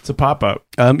 It's a pop-up.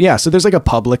 Yeah, so there's like a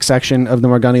public section of the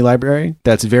Morgani Library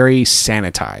that's very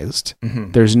sanitized.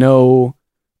 Mm-hmm. There's no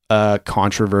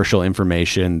controversial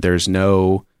information. There's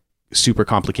no super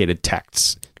complicated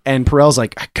texts. And Perel's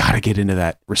like, I gotta get into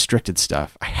that restricted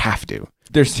stuff. I have to.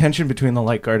 There's tension between the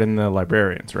Light Guard and the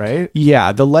librarians, right?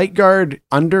 Yeah, the Light Guard,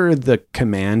 under the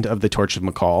command of the Torch of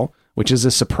McCall, which is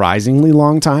a surprisingly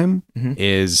long time,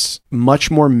 is much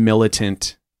more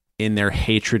militant in their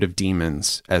hatred of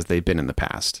demons as they've been in the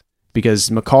past. Because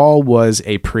McCall was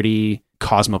a pretty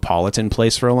cosmopolitan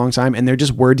place for a long time, and there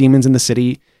just were demons in the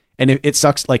city. And it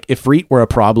sucks. Like, if Reet were a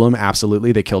problem,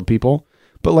 absolutely, they killed people.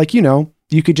 But, like, you know,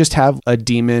 you could just have a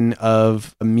demon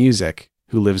of music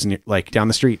who lives like down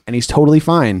the street, and he's totally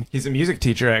fine. He's a music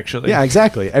teacher, actually. Yeah,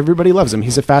 exactly. Everybody loves him.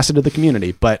 He's a facet of the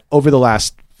community. But over the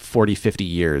last 40, 50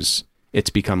 years, it's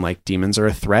become like demons are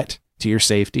a threat to your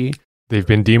safety. They've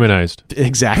been demonized.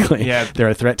 Exactly. Yeah. They're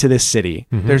a threat to this city.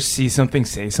 Mm-hmm. There's see something,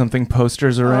 say something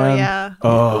posters Oh, around. yeah.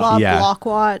 Oh, yeah. Block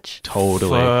watch.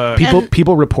 Totally. Fuck.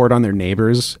 People report on their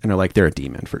neighbors and are like, they're a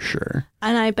demon for sure.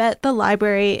 And I bet the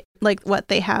library, like what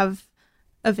they have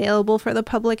available for the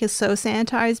public, is so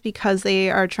sanitized because they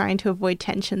are trying to avoid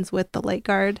tensions with the Light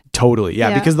Guard. Totally. Yeah,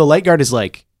 Yeah. because the Light Guard is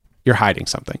like, you're hiding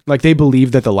something. Like, they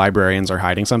believe that the librarians are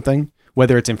hiding something,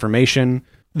 whether it's information.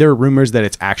 There are rumors that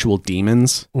it's actual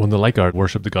demons. When the Light Guard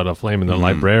worship the God of Flame, and the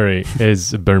library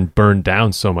is burned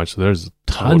down so much, so there's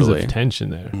tons Totally. of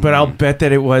tension there. But I'll bet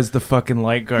that it was the fucking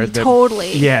Light Guard that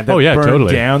Totally. that burned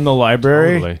totally. down the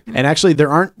library. Totally. And actually, there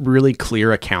aren't really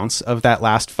clear accounts of that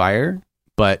last fire,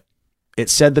 but it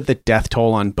said that the death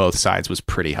toll on both sides was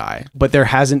pretty high. But there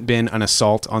hasn't been an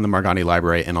assault on the Margani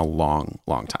Library in a long,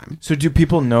 long time. So do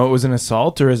people know it was an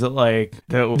assault, or is it like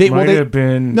that They- might well, they- have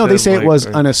been? No, the they say it Light was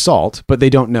Guard? an assault, but they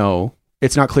don't know.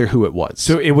 It's not clear who it was.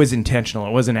 So it was intentional.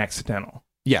 It wasn't accidental.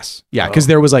 yes. Yeah, because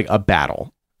there was like a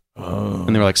battle. Oh.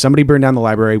 And they were like, somebody burned down the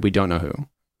library. We don't know who.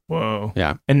 Whoa.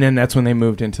 Yeah. And then that's when they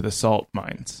moved into the salt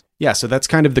mines. Yeah, so that's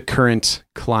kind of the current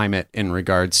climate in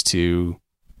regards to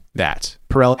that.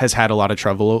 Perel has had a lot of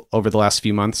trouble over the last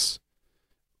few months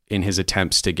in his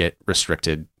attempts to get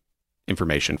restricted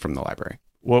information from the library.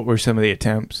 What were some of the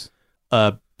attempts?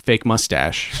 A fake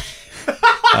mustache.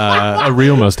 A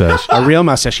real mustache. A real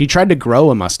mustache. He tried to grow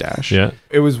a mustache. Yeah.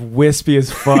 It was wispy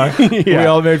as fuck. We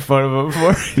all made fun of him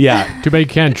before. Yeah. Too bad you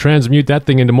can't transmute that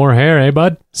thing into more hair, eh,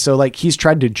 bud? So like he's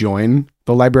tried to join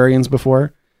the librarians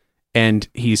before, and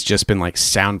he's just been like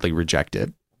soundly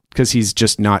rejected because he's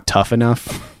just not tough enough.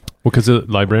 Well, because the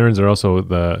librarians are also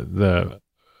the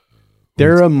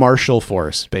They're a martial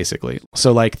force, basically.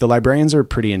 So like the librarians are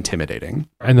pretty intimidating.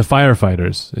 and the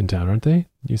firefighters in town, aren't they?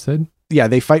 You said? Yeah,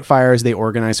 they fight fires. They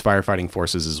organize firefighting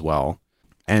forces as well.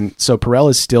 And so Perel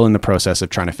is still in the process of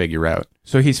trying to figure out.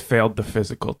 So he's failed the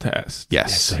physical test.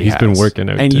 Yes, so he he's been has. working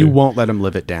out, and too. you won't let him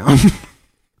live it down.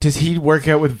 Does he work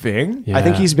out with Ving? Yeah. I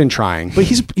think he's been trying, but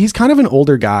he's kind of an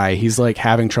older guy. He's like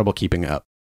having trouble keeping up.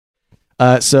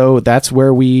 So that's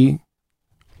where we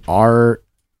are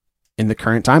in the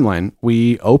current timeline.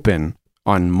 We open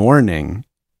on morning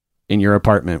in your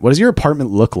apartment. What does your apartment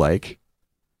look like?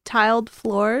 Tiled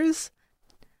floors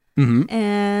Mm-hmm.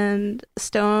 and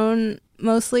stone,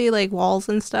 mostly like walls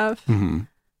and stuff. Mm-hmm.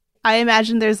 I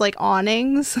imagine there's like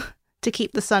awnings to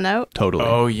keep the sun out. Totally.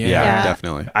 Oh, yeah. Yeah.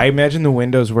 Definitely. I imagine the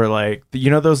windows were like,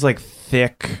 those like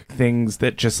thick things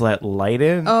that just let light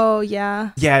in? Oh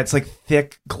yeah. Yeah, it's like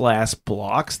thick glass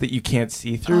blocks that you can't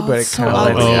see through, Oh, but it it's so kind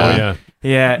of ugly. lets Oh, Yeah. yeah.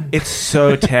 Yeah, it's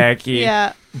so tacky.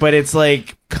 Yeah. But it's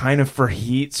like kind of for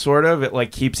heat, sort of. It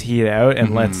like keeps heat out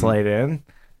and lets Mhm. light in.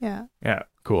 Yeah. Yeah.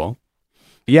 Cool.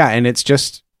 Yeah, and it's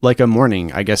just like a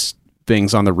morning. I guess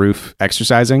Bing's on the roof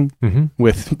exercising Mm-hmm.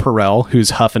 with Perel,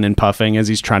 who's huffing and puffing as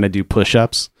he's trying to do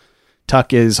push-ups.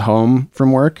 Tuck is home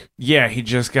from work. Yeah, he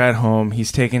just got home.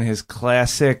 He's taking his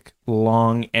classic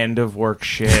long end of work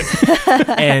shit.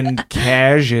 And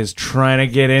Cash is trying to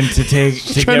get in to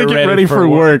Trying to get ready for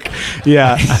work.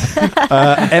 Yeah.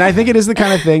 And I think it is the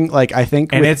kind of thing, like, I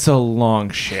think... And with- it's a long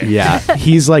shit. yeah,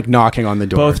 he's like knocking on the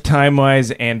door. Both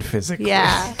time-wise and physically.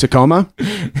 Yeah. Tacoma?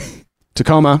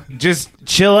 Tacoma. Just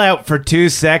chill out for 2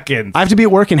 seconds. I have to be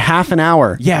at work in half an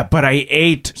hour. Yeah, but I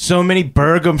ate so many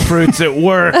Bergam fruits at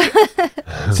work.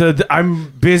 So I'm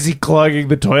busy clogging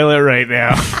the toilet right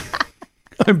now.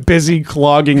 I'm busy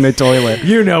clogging the toilet.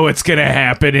 You know what's going to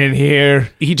happen in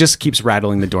here. He just keeps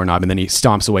rattling the doorknob and then he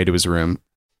stomps away to his room.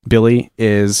 Billy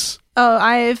is... Oh,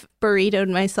 I've burritoed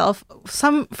myself.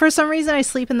 For some reason I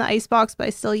sleep in the icebox, but I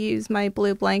still use my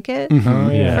blue blanket Oh,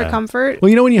 yeah. for comfort. Well,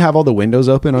 you know when you have all the windows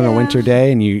open on a Yeah. winter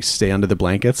day and you stay under the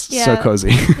blankets? So Yeah.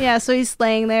 cozy. Yeah, so he's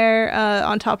laying there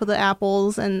on top of the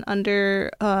apples and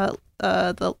under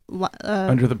Under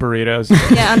the burritos.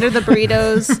 under the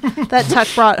burritos that Tuck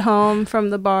brought home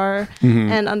from the bar Mhm.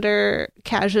 and under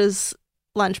Kaj's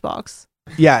lunchbox.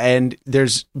 Yeah, and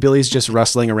Billy's just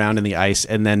rustling around in the ice,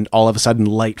 and then all of a sudden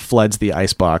light floods the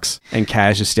icebox, and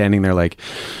Cash is standing there like,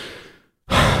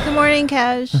 Good morning,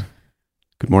 Kaj.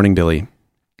 "Good morning, Billy.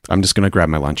 I'm just gonna grab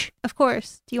my lunch." Of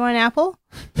course. Do you want an apple?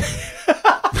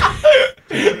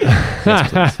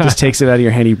 Just takes it out of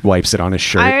your hand. He wipes it on his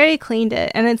shirt. I already cleaned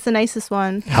it, and it's the nicest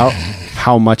one.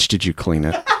 How much did you clean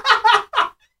it?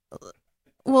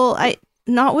 Well,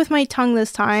 not with my tongue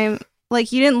this time.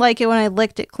 Like, you didn't like it when I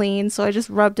licked it clean, so I just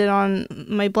rubbed it on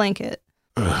my blanket.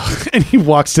 And he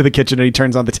walks to the kitchen and he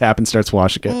turns on the tap and starts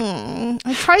washing it.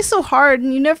 I try so hard,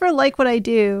 and you never like what I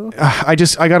do. I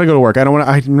gotta go to work.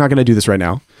 I'm not gonna do this right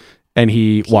now. And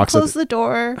he walks Close the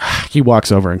door. He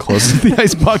walks over and closes the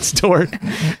icebox door.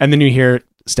 And then you hear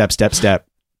step, step, step.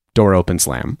 Door open,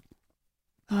 slam.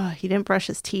 Oh, he didn't brush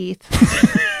his teeth.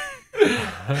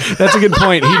 That's a good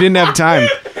point. He didn't have time.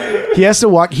 He has to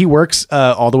walk. He works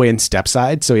all the way in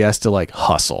Stepside, so he has to like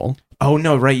hustle. Oh,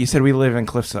 no, right. You said we live in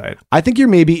Cliffside. I think you're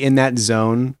maybe in that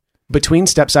zone between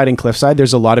Stepside and Cliffside.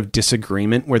 There's a lot of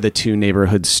disagreement where the two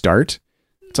neighborhoods start.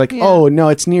 It's like, Yeah. oh no,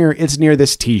 it's near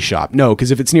this tea shop. No, because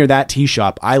if it's near that tea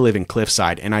shop, I live in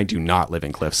Cliffside, and I do not live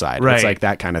in Cliffside. Right. It's like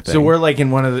that kind of thing. So we're like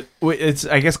in one of the...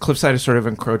 I guess Cliffside is sort of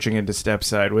encroaching into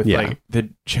Stepside with Yeah. like the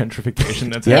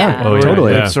gentrification that's Yeah. happening. Oh, yeah,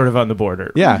 totally. yeah. It's sort of on the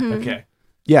border. yeah. Okay.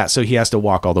 Yeah, so he has to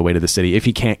walk all the way to the city if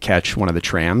he can't catch one of the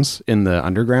trams in the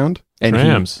underground. And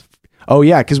Trams. Oh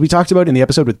yeah, because we talked about in the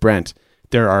episode with Brent,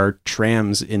 there are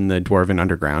trams in the Dwarven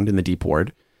Underground in the Deep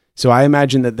Ward. So I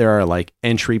imagine that there are like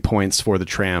entry points for the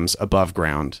trams above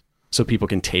ground, so people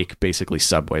can take basically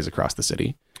subways across the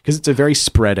city because it's a very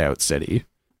spread out city.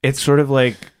 It's sort of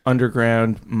like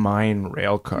underground mine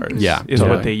rail cars. Yeah, is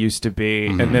totally. what they used to be.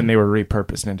 Mhm. And then they were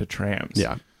repurposed into trams.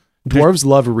 Yeah, dwarves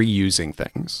love reusing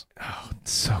things.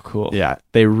 It's so cool. Yeah,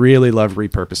 they really love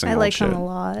repurposing. I old like shit. them a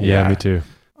lot. Yeah, Yeah. me too.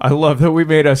 I love that we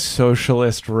made a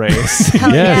socialist race.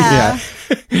 Hell Yeah.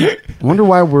 yeah. I wonder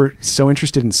why we're so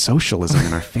interested in socialism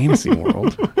in our fantasy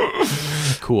world.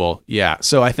 Cool. Yeah.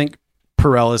 So I think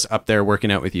Perel is up there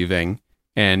working out with you, Ving.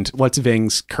 And what's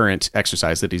Ving's current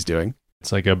exercise that he's doing?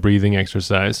 It's like a breathing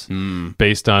exercise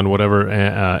based on whatever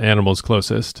animal's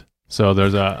closest. So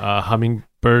there's a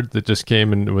hummingbird that just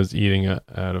came and was eating out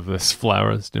of this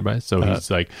flower that's nearby. So he's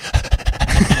like,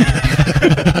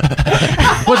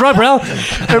 "What's wrong, Perel?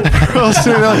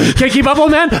 Can't keep up,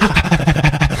 old man."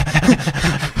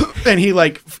 And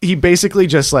he basically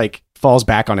just like falls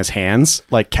back on his hands,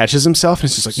 like catches himself, and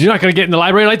it's just like, "You're not going to get in the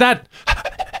library like that."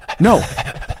 "No,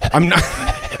 I'm not."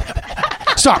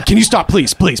 "Stop! Can you stop,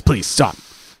 please, please, please stop!"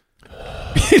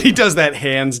 He does that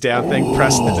hands down thing,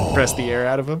 press the air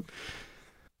out of him.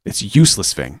 It's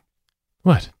useless, Ving.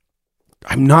 What?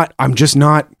 I'm just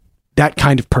not that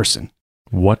kind of person.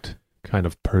 What kind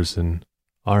of person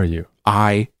are you?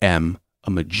 I am a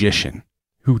magician.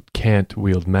 Who can't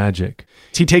wield magic?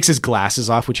 He takes his glasses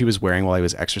off, which he was wearing while he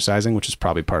was exercising, which is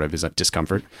probably part of his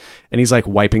discomfort. And he's like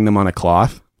wiping them on a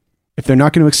cloth. If they're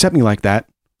not going to accept me like that,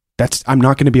 I'm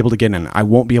not going to be able to get in. I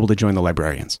won't be able to join the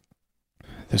librarians.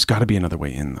 There's got to be another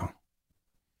way in, though.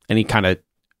 And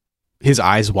his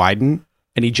eyes widen,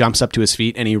 and he jumps up to his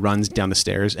feet, and he runs down the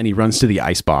stairs, and he runs to the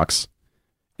ice box.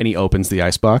 And he opens the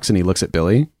ice box, and he looks at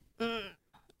Billy.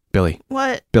 Billy.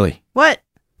 What? Billy. What?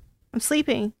 I'm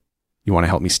sleeping. You want to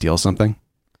help me steal something?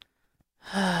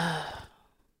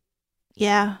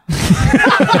 Yeah.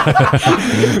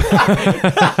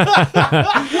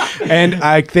 And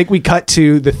I think we cut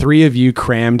to the three of you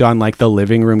crammed on like the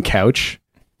living room couch.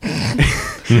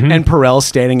 And Perel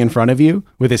standing in front of you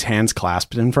with his hands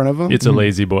clasped in front of him. It's a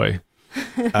lazy boy.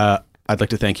 I'd like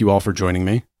to thank you all for joining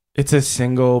me. It's a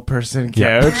single person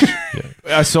couch.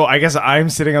 So I guess I'm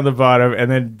sitting on the bottom, and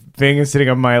then Ving is sitting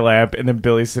on my lap, and then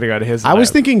Billy's sitting on his lap. I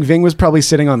was thinking Ving was probably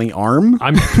sitting on the arm.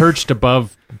 I'm perched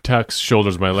above Tuck's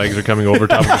shoulders. My legs are coming over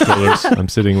top of his shoulders. I'm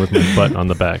sitting with my butt on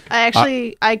the back.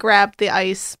 I grabbed the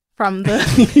ice from the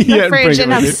Yeah, fridge, bring it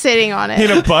and I'm with you. sitting on in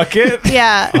it. a bucket.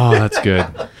 Yeah. Oh, that's good.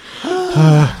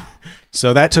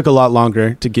 So that took a lot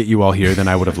longer to get you all here than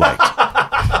I would have liked.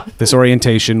 This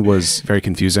orientation was very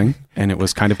confusing, and it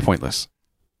was kind of pointless.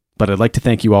 But I'd like to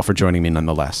thank you all for joining me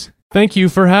nonetheless. Thank you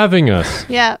for having us.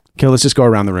 Yeah. Okay, let's just go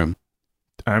around the room.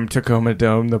 I'm Tacoma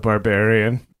Dome, the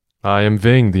barbarian. I am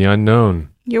Ving, the unknown.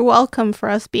 You're welcome for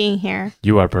us being here.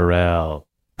 You are Perel.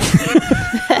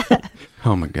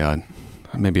 Oh my God.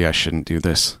 Maybe I shouldn't do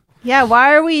this. Yeah,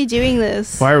 why are we doing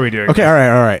this? Why are we doing Okay, this?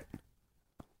 all right.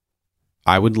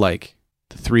 I would like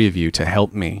the three of you to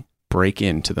help me break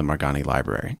into the Margani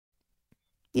Library.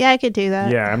 Yeah, I could do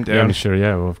that. Yeah, I'm Yeah, down. I'm sure.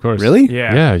 Yeah, well, of course. Really?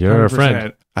 Yeah, Yeah, you're a 100%.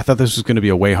 friend. I thought this was going to be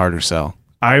a way harder sell.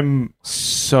 I'm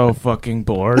so fucking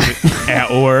bored at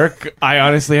work. I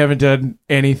honestly haven't done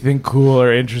anything cool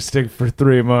or interesting for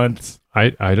 3 months.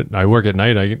 I work at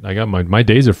night. I got my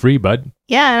days are free, bud.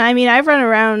 Yeah, and I mean, I've run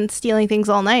around stealing things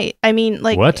all night. I mean,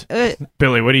 like... What?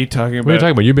 Billy, what are you talking about? What are you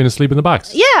talking about? You've been asleep in the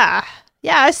box. Yeah.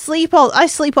 Yeah, I sleep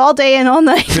all day and all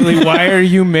night. Billy, why are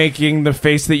you making the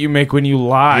face that you make when you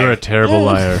lie? You're a terrible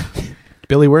liar.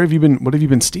 Billy, where have you been? What have you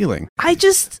been stealing? I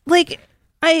just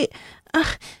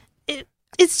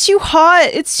it's too hot.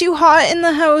 It's too hot in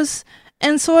the house,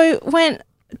 and so I went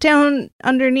down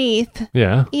underneath.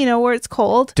 Yeah. You know where it's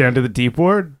cold. Down to the deep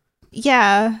ward?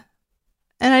 Yeah,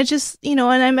 and I just and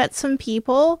I met some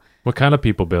people, What kind of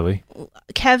people, Billy?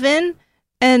 Kevin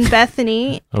and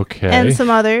Bethany Okay. and some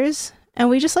others, and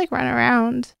we just like run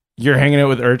around. You're hanging out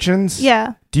with urchins?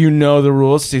 Yeah. Do you know the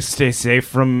rules to stay safe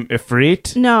from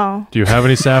Ifrit? No. Do you have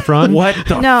any saffron? What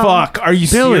the No. fuck? Are you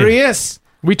Billy. serious?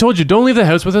 We told you don't leave the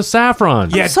house with a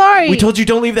saffron. Yeah, sorry. We told you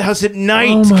don't leave the house at night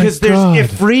Oh my because there's God.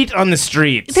 Ifrit on the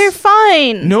streets. They're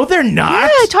fine. No, they're not. Yeah,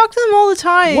 I talk to them all the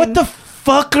time. What the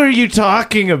fuck are you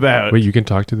talking about? Wait, you can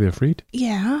talk to the Ifrit?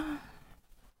 Yeah.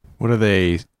 What do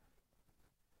they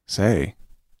say?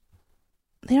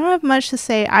 They don't have much to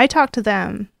say. I talk to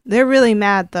them. They're really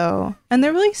mad, though. And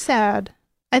they're really sad.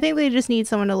 I think they just need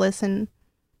someone to listen.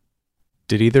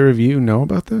 Did either of you know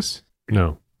about this?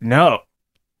 No. No.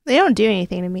 They don't do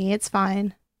anything to me. It's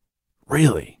fine.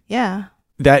 Really? Yeah.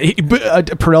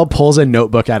 Perel pulls a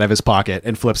notebook out of his pocket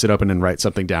and flips it open and writes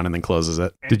something down and then closes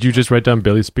it. Did you just write down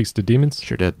Billy speaks to demons?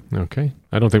 Sure did. Okay.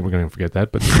 I don't think we're going to forget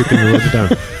that, but good thing we wrote it down.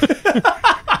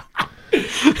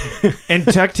 And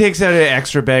Tuck takes out an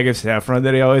extra bag of saffron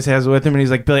that he always has with him, and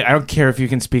he's like, Billy, I don't care if you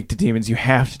can speak to demons. You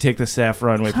have to take the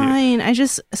saffron with you. Fine.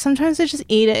 Sometimes I just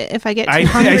eat it if I get too I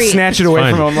hungry. snatch it away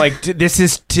Fine. from him. I'm like, this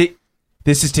is to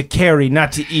This is to carry,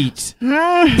 not to eat.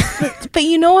 But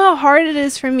you know how hard it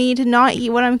is for me to not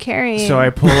eat what I'm carrying. So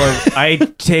I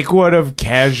take one of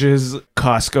Kaj's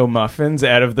Costco muffins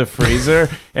out of the freezer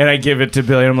and I give it to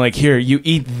Billy. I'm like, here, you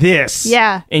eat this.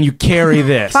 Yeah. And you carry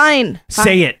this. Fine.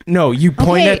 Say it. No, you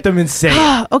point Okay. at them and say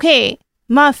it. Okay,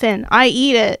 muffin. I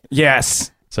eat it.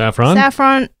 Yes. Saffron?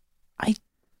 Saffron. I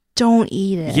don't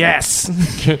eat it. Yes.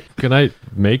 Can I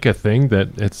make a thing that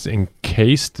it's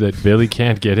encased that Billy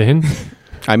can't get in?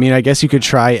 I mean, I guess you could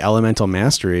try elemental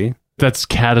mastery. That's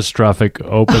catastrophic.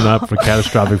 Open up for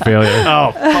catastrophic failure.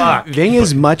 Oh, fuck. Ving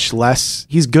is much less,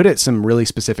 he's good at some really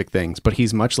specific things, but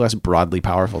he's much less broadly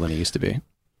powerful than he used to be.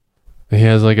 He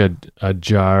has like a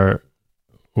jar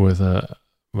with a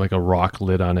rock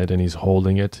lid on it, and he's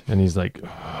holding it, and he's like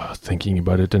thinking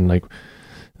about it, and like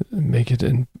make it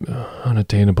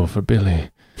unattainable for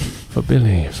Billy,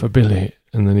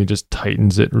 and then he just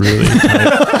tightens it really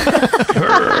tight.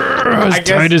 As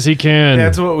tight as he can.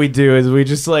 That's what we do is we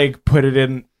just like put it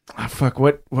in. Oh, fuck,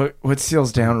 what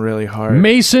seals down really hard?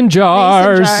 Mason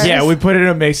jars. Mason jars. Yeah, we put it in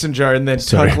a mason jar and then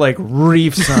Sorry. Tuck like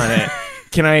reefs on it.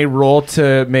 Can I roll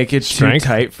to make it Strength? too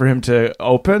tight for him to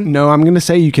open? No, I'm going to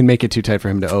say you can make it too tight for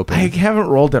him to open. I haven't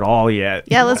rolled at all yet.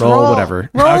 Yeah, let's Roll roll. whatever.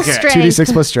 Roll Okay. strength.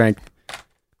 2d6 plus strength.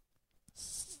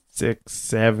 6,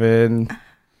 7,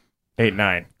 8,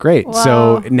 9. Great. Wow.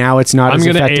 So now it's not I'm as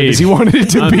gonna effective aid. as you wanted it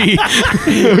to be.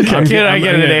 Can I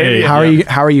get an aid?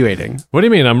 How are you aiding? What do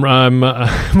you mean? I'm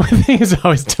my thing is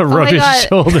always to rub my his God.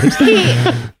 shoulders.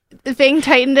 Ving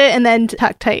tightened it and then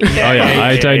Tuck tightened it. Oh yeah,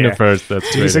 I tightened yeah. it first. That's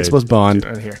 2d6 great. plus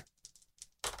bond. Here.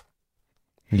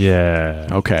 Yeah.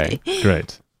 Okay.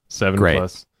 Great. 7 Great.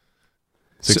 plus.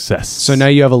 Success. So now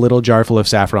you have a little jar full of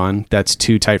saffron that's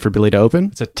too tight for Billy to open.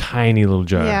 it's a tiny little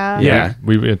jar. Yeah. Yeah.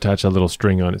 We attach a little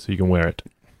string on it so you can wear it.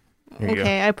 Here you go.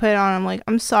 Okay, I put it on. I'm like,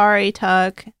 I'm sorry,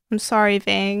 Tuck. I'm sorry,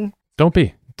 Ving. Don't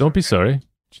be sorry.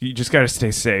 You just got to stay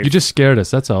safe. You just scared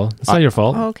us. That's all. It's not your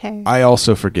fault. Okay. I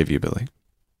also forgive you, Billy.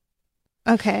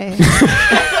 Okay.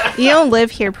 You don't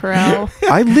live here, Perel.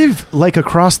 I live like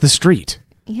across the street.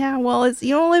 Yeah, well,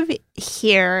 you don't live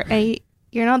here, and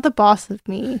you're not the boss of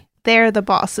me. They're the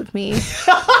boss of me.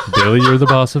 Billy, you're the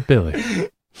boss of Billy.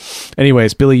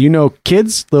 Anyways, Billy, you know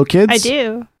kids, little kids? I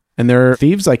do. And they're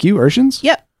thieves like you, Urshins?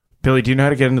 Yep. Billy, do you know how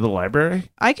to get into the library?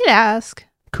 I could ask.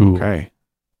 Cool. Okay.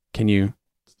 Can you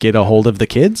get a hold of the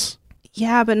kids?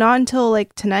 Yeah, but not until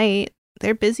like tonight.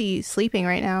 They're busy sleeping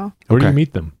right now. Where do you Okay.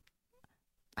 meet them?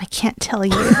 I can't tell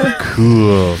you.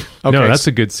 Cool. Okay, No, that's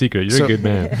a good secret. You're so- a good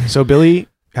man. So Billy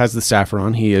has the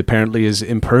saffron. He apparently is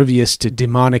impervious to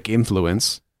demonic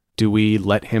influence. Do we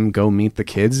let him go meet the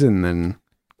kids and then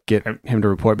get him to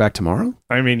report back tomorrow?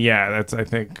 I mean, yeah, I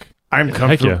think I'm Heck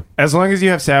comfortable. yeah. As long as you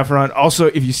have saffron. Also,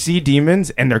 if you see demons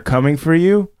and they're coming for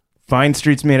you, find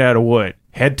streets made out of wood.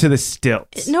 Head to the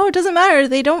stilts. No, it doesn't matter.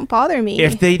 They don't bother me.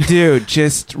 If they do,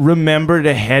 just remember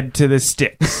to head to the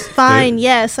sticks. Fine,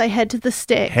 yes, I head to the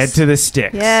sticks. Head to the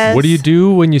sticks. Yes. What do you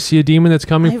do when you see a demon that's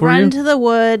coming I for run you? to the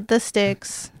wood, the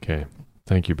sticks. Okay.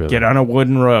 Thank you, Billy. Get on a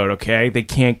wooden road, okay? They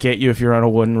can't get you if you're on a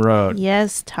wooden road.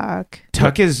 Yes, Tuck.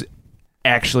 Tuck is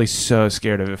actually so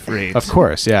scared of Ifrit. Of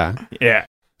course, yeah. Yeah.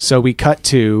 So we cut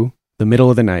to the middle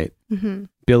of the night. Mm-hmm.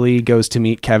 Billy goes to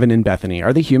meet Kevin and Bethany.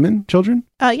 Are they human children?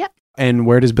 Yeah. And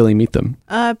where does Billy meet them?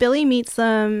 Billy meets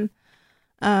them.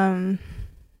 The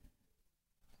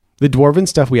dwarven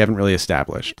stuff we haven't really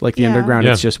established. Like the Yeah. underground,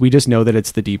 Yeah. it's just, we just know that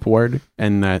it's the deep ward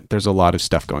and that there's a lot of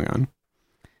stuff going on.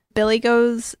 Billy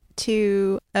goes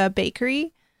to a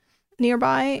bakery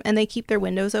nearby, and they keep their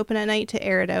windows open at night to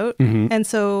air it out. Mm-hmm. And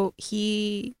so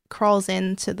he crawls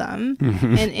into them,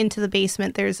 and into the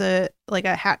basement. There's a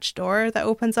hatch door that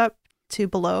opens up to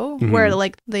below, Mhm. where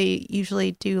like they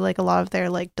usually do like a lot of their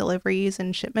like deliveries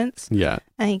and shipments. Yeah.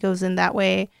 And he goes in that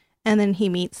way, and then he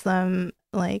meets them.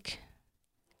 Like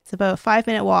it's about a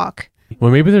 5-minute walk.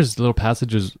 Well, maybe there's little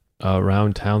passages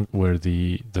around town where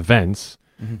the vents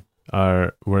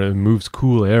are where it moves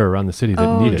cool air around the city that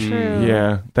Oh, need it. true.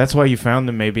 Yeah. That's why you found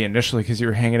them maybe initially, because you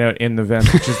were hanging out in the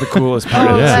vents, which is the coolest part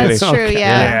Oh, of the Yeah. that's city. true. Okay.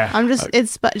 Yeah. Yeah. I'm just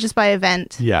just by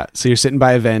event. Yeah. So you're sitting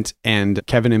by a vent and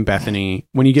Kevin and Bethany,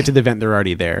 when you get to the vent, they're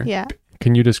already there. Yeah.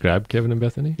 Can you describe Kevin and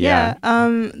Bethany? Yeah.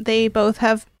 They both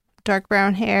have dark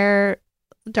brown hair,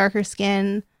 darker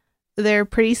skin. They're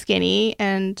pretty skinny,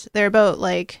 and they're about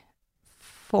like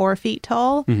 4 feet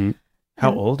tall. Mm-hmm.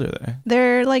 How old are they?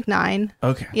 They're like 9.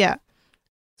 Okay. Yeah.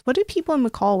 What do people in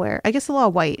McCall wear? I guess a lot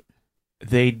of white.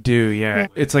 They do, yeah. Yeah.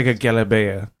 It's like a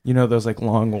galabea. You know those like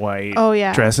long white Oh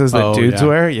yeah. dresses that Oh, dudes yeah.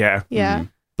 wear? Yeah. Yeah.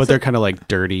 But they're kind of like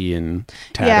dirty and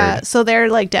tattered. Yeah. So they're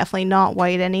like definitely not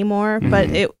white anymore, but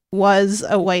Mhm. it was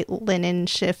a white linen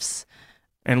shifts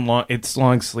And it's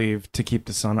long sleeve to keep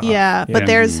the sun off. Yeah, but Yeah.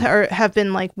 theirs have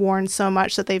been like worn so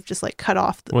much that they've just like cut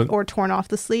off or torn off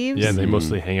the sleeves. Yeah, and they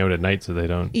mostly hang out at night so they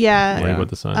don't Yeah. worry about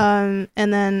the sun.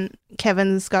 And then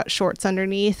Kevin's got shorts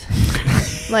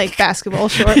underneath, like basketball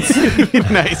shorts.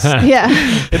 Nice. Yeah.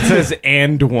 It says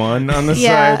 "and one" on the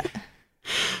Yeah. side.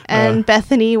 And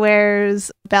Bethany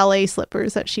wears ballet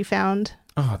slippers that she found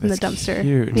Oh, in the that's dumpster.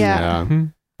 cute. Yeah.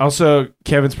 Also,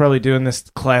 Kevin's probably doing this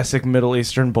classic Middle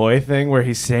Eastern boy thing where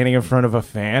he's standing in front of a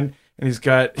fan and he's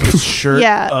got his shirt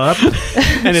Yeah. up.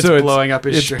 And it's blowing up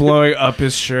his It's shirt. blowing up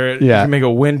his shirt. Yeah. You can make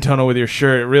a wind tunnel with your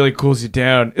shirt. It really cools you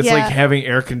down. It's Yeah. like having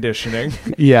air conditioning.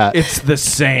 Yeah. It's the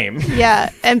same. Yeah.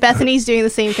 And Bethany's doing the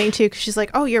same thing too, because she's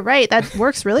like, oh, you're right. That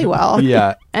works really well.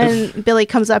 Yeah. And Billy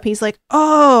comes up. He's like,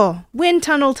 oh, wind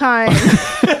tunnel time.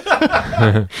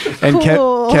 And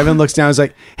Cool. Kevin looks down and is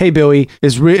like, hey, Billy,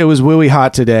 it was really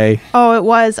hot today. Oh, it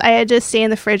was. I had to stay in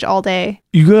the fridge all day.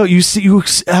 You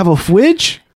have a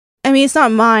fridge? I mean, it's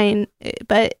not mine,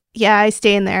 but yeah, I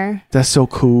stay in there. That's so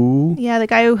cool. Yeah, the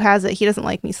guy who has it, he doesn't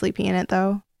like me sleeping in it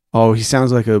though. Oh, he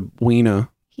sounds like a wiener.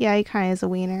 Yeah, he kind of is a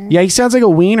wiener. Yeah, he sounds like a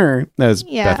wiener. That was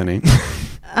Yeah. Bethany.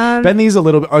 Um, Bethany's a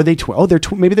little bit. Are they twins?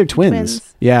 Oh, maybe they're twins.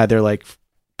 Twins. Yeah, they're like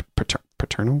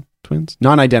paternal twins,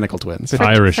 non-identical twins,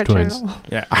 Irish fraternal. twins.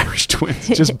 yeah, Irish twins,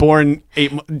 just born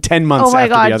 10 months Oh my after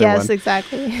god, the other yes, one.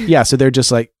 exactly. Yeah, so they're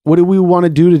just like, what do we want to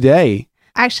do today?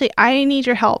 Actually, I need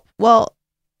your help. Well,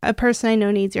 a person I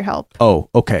know needs your help. Oh,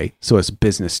 okay, so it's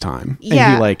business time. And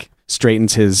Yeah. he like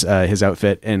straightens his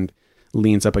outfit and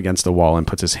leans up against the wall and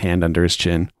puts his hand under his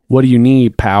chin. What do you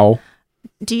need, pal?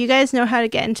 Do you guys know how to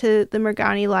get into the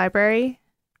Morgani library?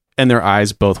 And their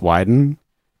eyes both widen,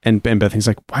 and Bethany's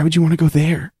like, why would you want to go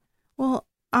there? Well,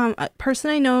 a person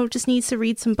I know just needs to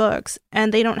read some books,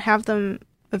 and they don't have them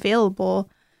available,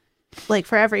 like,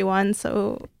 for everyone,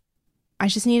 so I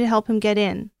just need to help him get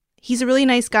in. He's a really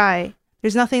nice guy.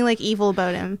 There's nothing, like, evil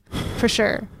about him, for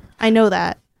sure. I know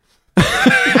that.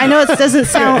 I know it doesn't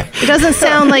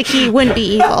sound like he wouldn't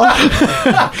be evil.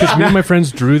 Because me and my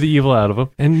friends drew the evil out of him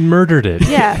and murdered it.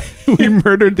 Yeah, We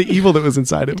murdered the evil that was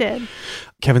inside he him. did.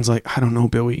 Kevin's like, I don't know,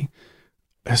 Billy.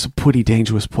 It's a pretty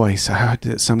dangerous place. I heard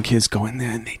that some kids go in there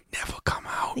and they never come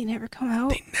out. They never come out.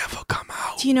 They never come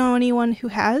out. Do you know anyone who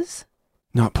has?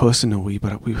 Not personally,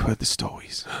 but we've heard the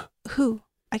stories. Who?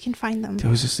 I can find them.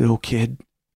 There was this little kid.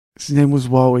 His name was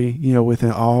Wally, with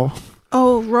an all.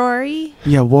 Oh, Rory?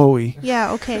 Yeah, Wally.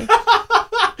 Yeah, okay.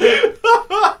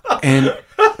 And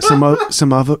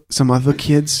some other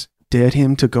kids dared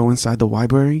him to go inside the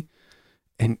library.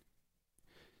 And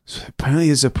so apparently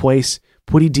there's a place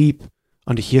pretty deep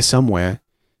under here somewhere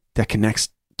that connects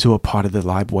to a part of the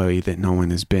library that no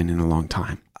one has been in a long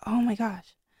time. Oh my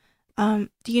gosh. Do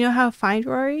you know how to find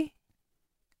Rory?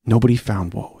 Nobody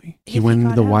found Wally. He If went he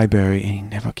into the got out? library and he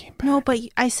never came back. No, but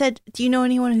I said, do you know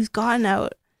anyone who's gotten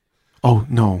out? Oh,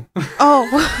 no. Oh.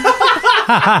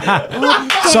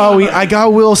 Sorry, I got a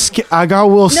little scared.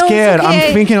 it's scared. okay.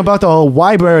 I'm thinking about the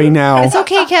library now. It's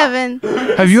okay, Kevin.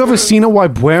 Have you ever seen a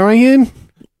librarian?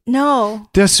 No.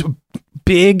 They're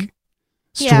big,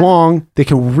 Yeah. strong. They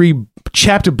can read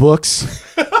chapter books.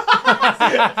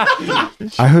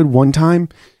 I heard one time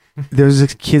there was a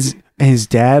kid and his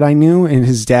dad I knew, and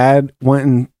his dad went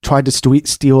and tried to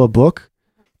steal a book,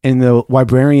 and the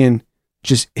librarian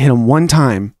just hit him one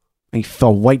time, and he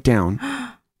fell right down.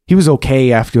 He was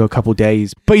okay after a couple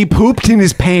days, but he pooped in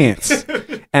his pants,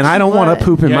 and I don't want What? to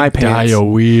poop in my pants.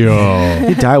 Diarrhea. He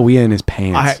had diarrhea in his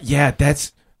pants.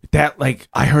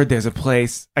 I heard there's a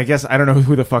place. I guess I don't know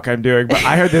who the fuck I'm doing, but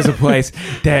I heard there's a place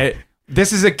that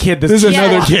this is a kid. This is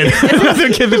another Yeah. kid.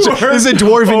 Another kid. This is a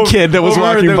dwarven kid that was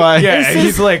walking by. Yeah, This is-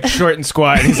 he's like short and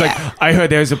squat. And he's like, I heard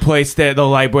there's a place that the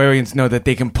librarians know that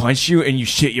they can punch you and you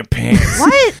shit your pants.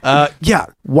 What? Yeah.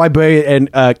 Librarian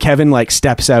and Kevin like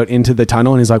steps out into the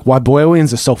tunnel and he's like,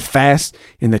 librarians are so fast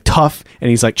and they're tough, and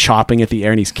he's like chopping at the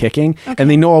air and he's kicking, and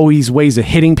they know all these ways of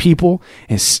hitting people.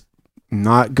 It's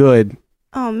not good.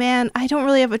 Oh, man. I don't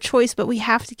really have a choice, but we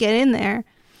have to get in there.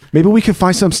 Maybe we could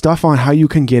find some stuff on how you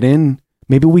can get in.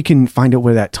 Maybe we can find out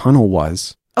where that tunnel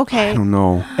was. Okay. I don't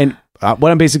know. And what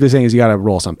I'm basically saying is you got to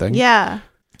roll something. Yeah.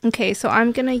 Okay, so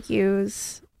I'm going to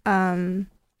use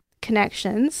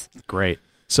connections. Great.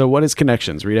 So what is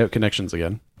connections? Read out connections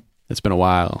again. It's been a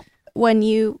while. When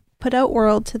you put out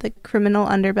world to the criminal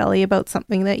underbelly about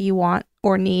something that you want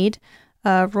or need,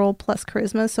 roll plus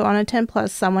charisma. So on a 10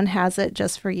 plus, someone has it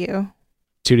just for you.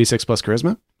 2d6 plus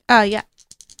charisma? Oh, yeah.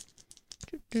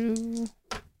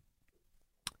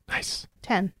 Nice.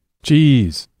 10.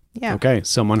 Jeez. Yeah. Okay.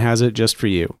 Someone has it just for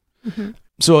you. Mhm.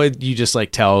 So you just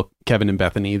like tell Kevin and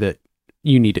Bethany that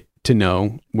you need to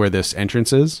know where this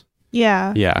entrance is?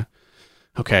 Yeah. Yeah.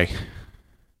 Okay.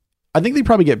 I think they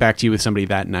probably get back to you with somebody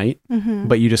that night,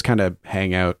 but you just kind of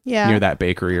hang out near that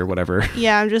bakery or whatever.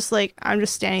 Yeah, I'm just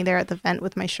standing there at the vent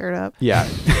with my shirt up. Yeah.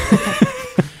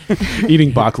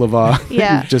 Eating baklava.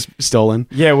 Yeah. Just stolen.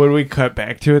 Yeah, when we cut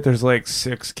back to it, there's like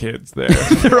 6 kids there.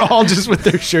 They're all just with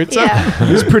their shirts Yeah. up.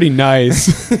 It was pretty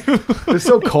nice. It's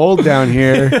so cold down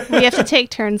here. We have to take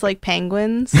turns like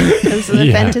penguins because the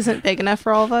Yeah. vent isn't big enough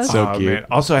for all of us. So cute. Man.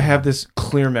 Also, I have this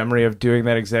clear memory of doing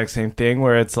that exact same thing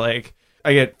where it's like,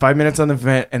 I get 5 minutes on the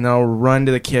vent and then I'll run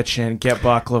to the kitchen, get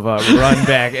baklava, run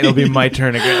back. It'll be my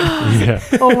turn again. Yeah.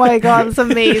 Oh my God, it's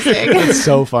amazing. It's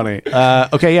so funny.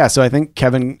 Okay, yeah. So I think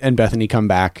Kevin and Bethany come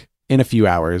back in a few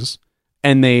hours,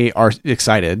 and they are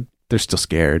excited. They're still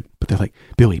scared, but they're like,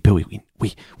 Billy,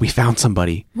 we found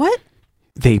somebody. What?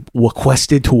 They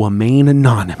requested to remain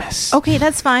anonymous. Okay,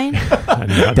 that's fine.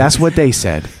 That's what they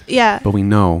said, Yeah. but we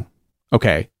know.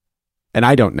 Okay, and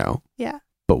I don't know. Yeah.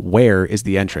 But where is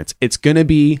the entrance? It's going to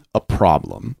be a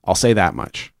problem. I'll say that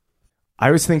much.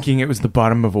 I was thinking it was the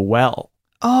bottom of a well.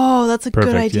 Oh, that's a good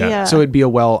Perfect, yeah. idea. So it'd be a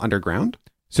well underground?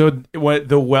 So what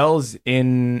the wells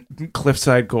in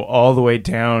Cliffside go all the way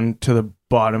down to the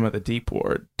bottom of the deep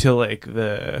ward to like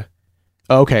the...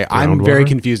 Okay, I'm very Groundwater?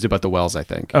 confused about the wells, I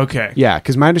think. Okay. Yeah,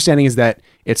 because my understanding is that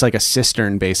it's like a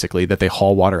cistern, basically, that they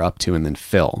haul water up to and then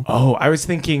fill. Oh, I was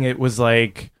thinking it was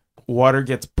like water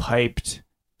gets piped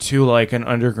to like an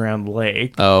underground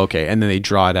lake. Oh, okay. And then they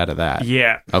draw it out of that.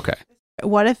 Yeah. Okay.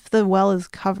 What if the well is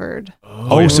covered?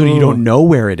 Oh, so you don't know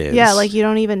where it is? Yeah, like you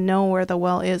don't even know where the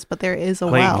well is, but there is a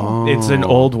Like, well. it's an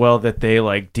old well that they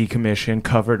like decommissioned,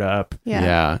 covered up.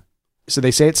 Yeah. So they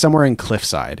say it's somewhere in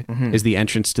Cliffside Mhm. is the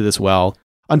entrance to this well.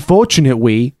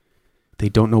 Unfortunately, they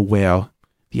don't know where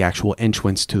the actual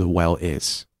entrance to the well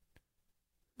is.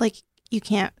 Like you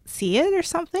can't see it or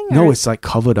something? No, Or- it's like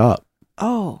covered up.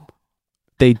 Oh.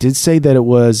 They did say that it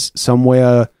was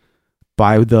somewhere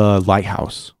by the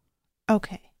lighthouse,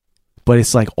 Okay. but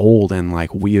it's like old and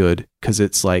like weird because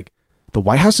it's like the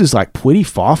White House is like pretty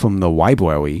far from the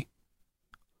library,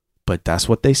 but that's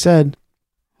what they said.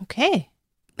 Okay.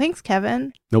 Thanks,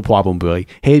 Kevin. No problem, Billy.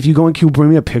 Hey, if you going, can you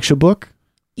bring me a picture book?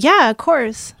 Yeah, of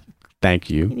course. Thank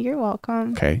you. You're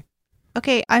welcome. Okay.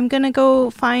 Okay, I'm gonna go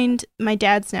find my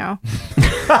dad's now.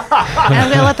 And I'm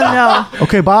gonna let them know.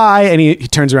 Okay, bye. And he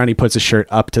turns around, he puts his shirt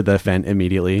up to the vent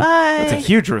immediately. Bye. That's a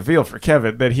huge reveal for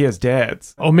Kevin that he has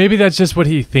dads. Oh, maybe that's just what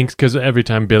he thinks because every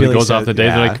time Billy Billy goes says- off the date,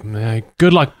 yeah. they're like,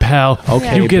 good luck, pal.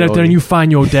 Okay, You get out there Billy. and you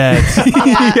find your dads.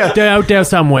 Yeah. They're out there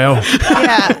somewhere.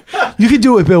 Yeah, You can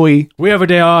do it, Billy. Wherever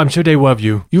they are, I'm sure they love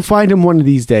you. You find him one of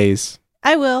these days.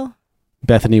 I will.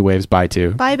 Bethany waves bye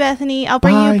too. Bye, Bethany. I'll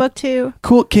bring you Bye. a book too.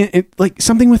 Cool. Can it, like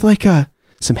something with like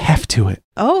some heft to it?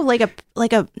 Oh,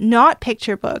 like a not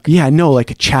picture book. Yeah, no,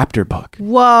 like a chapter book.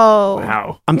 Whoa.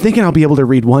 Wow. I'm thinking I'll be able to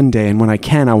read one day, and when I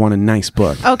can, I want a nice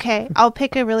book. Okay, I'll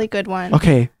pick a really good one.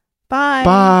 Okay. Bye.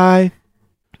 Bye.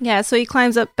 Yeah, so he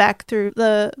climbs up back through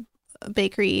the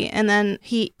bakery and then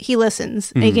he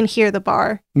listens and he can hear the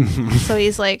bar. So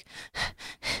he's like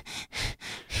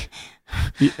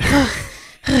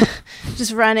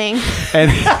just running.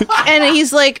 And And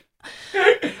he's like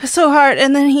so hard,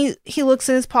 and then he looks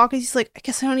in his pockets. He's like, I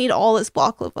guess I don't need all this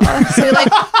baklava. So he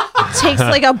like takes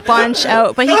like a bunch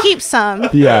out, but he keeps some.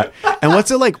 yeah. And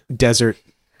what's a like desert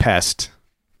pest?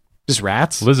 Just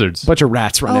rats? Lizards. Bunch of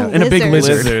rats run Oh, out. And a big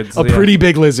lizards. lizard. Lizards, A yeah. pretty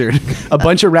big lizard. A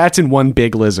bunch of rats and one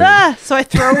big lizard. So I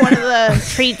throw one of the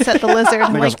treats at the lizard.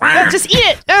 I'm like, just eat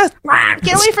it.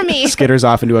 Get away from me. Skitters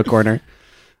off into a corner.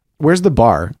 Where's the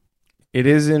bar? It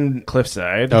is in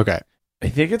Cliffside. Okay. I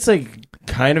think it's like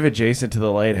kind of adjacent to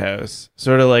the lighthouse,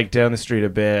 sort of like down the street a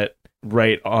bit,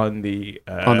 right on the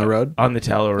road? on the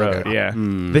Tallow Road. Okay. Yeah,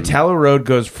 Hmm. the Tallow Road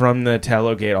goes from the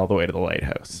Tallow Gate all the way to the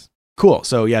lighthouse. Cool.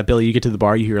 So yeah, Billy, you get to the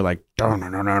bar, you hear like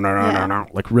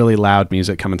like really loud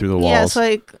music coming through the walls. Yeah, so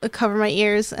I cover my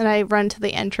ears and I run to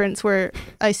the entrance where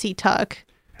I see Tuck.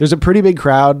 There's a pretty big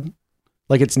crowd.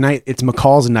 Like it's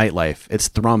McCall's nightlife. It's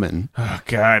thrumming. Oh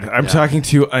God, I'm talking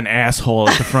to an asshole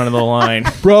at the front of the line.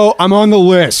 Bro, I'm on the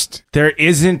list. There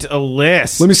isn't a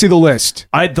list. Let me see the list.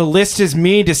 The list is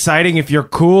me deciding if you're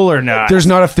cool or not. There's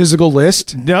not a physical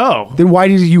list? no. Then why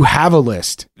do you have a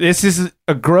list? This is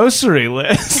a grocery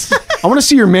list. I want to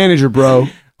see your manager, bro.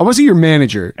 I want to see your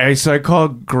manager. Hey, so I call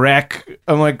Greg.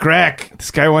 I'm like, Greg,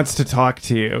 this guy wants to talk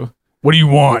to you. What do you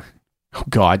want? Oh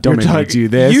God, don't make me do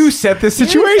this. You set this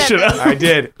situation set up. I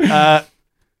did.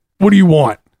 What do you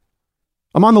want?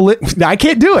 I'm on the list. I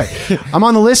can't do it. I'm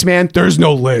on the list, man. There's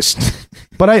no list.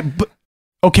 But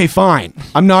okay, fine.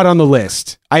 I'm not on the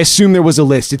list. I assume there was a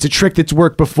list. It's a trick that's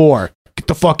worked before. Get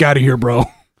the fuck out of here, bro.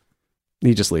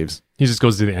 He just leaves. He just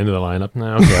goes to the end of the lineup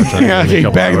now. Okay, I'll try to Yeah, make a okay,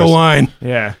 couple back of the hours. line.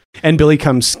 Yeah. And Billy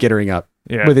comes skittering up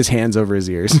Yeah. with his hands over his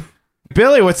ears.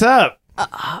 Billy, what's up?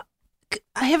 I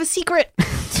have a secret.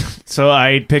 So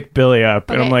I picked Billy up,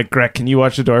 and I'm Okay. like, Greg, can you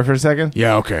watch the door for a second?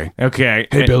 Yeah, okay. Okay.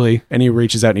 Hey, Billy. And he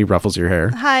reaches out and he ruffles your hair.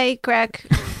 Hi, Greg.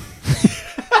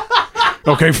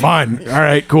 Okay, fine. All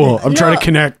right, cool. I'm trying to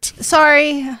connect.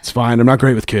 Sorry, It's fine. I'm not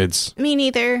great with kids. me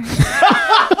neither.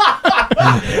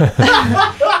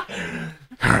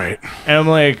 All right. And I'm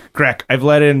like, Greg, I've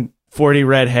let in 40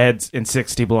 redheads and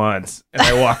 60 blondes. And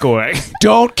I walk away.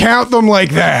 Don't count them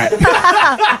like that.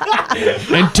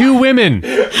 And 2 women.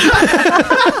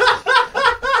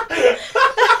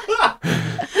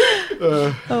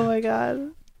 Oh my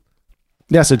god.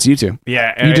 Yeah, so it's you two.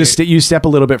 Yeah. And You step a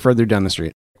little bit further down the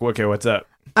street. Okay, what's up?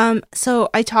 So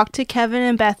I talked to Kevin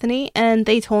and Bethany, and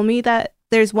they told me that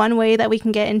there's one way that we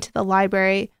can get into the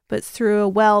library, but it's through a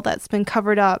well that's been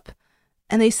covered up.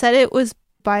 And they said it was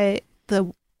by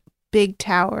the big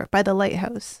tower, by the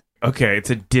lighthouse. Okay, it's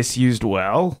a disused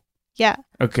well. Yeah.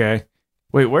 Okay.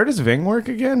 Wait, where does Ving work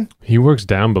again? He works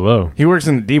down below. He works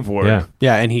in the deep ward. Yeah.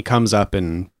 Yeah, and he comes up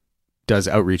and does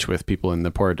outreach with people in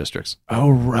the poorer districts. Oh,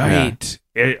 right.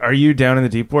 Are you down in the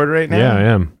deep ward right now? Yeah, I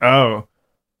am. Oh.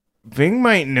 Ving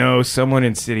might know someone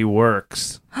in City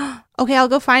Works. Okay, I'll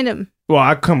go find him. Well,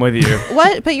 I'll come with you.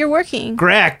 What? But you're working.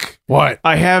 Greg, What?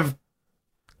 I have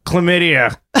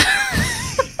chlamydia.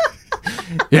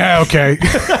 Yeah, okay.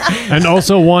 And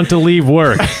also want to leave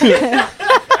work.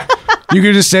 You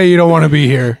could just say you don't want to be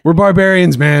here. We're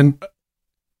barbarians, man.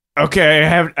 Okay,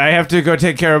 I have to go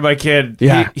take care of my kid.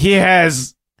 Yeah. He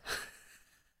has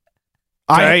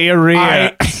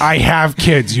diarrhea. I have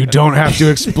kids. You don't have to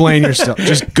explain yourself.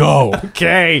 Just go.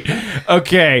 Okay.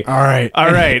 Okay. All right. All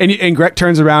right. And Greg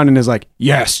turns around and is like,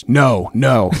 Yes, no,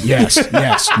 yes,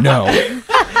 yes, no.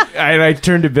 And I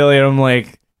turn to Billy and I'm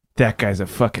like, that guy's a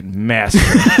fucking master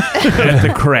at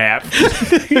the crap.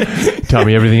 Tell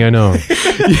me everything I know.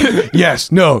 Yes,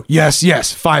 no,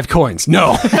 yes. 5 coins.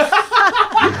 No.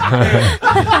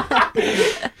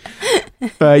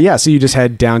 yeah, so you just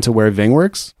head down to where Ving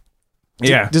works.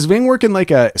 Yeah. Does Ving work in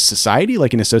like a society,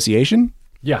 like an association?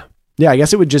 Yeah. Yeah, I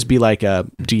guess it would just be like a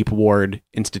deep ward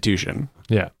institution.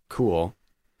 Yeah. Cool.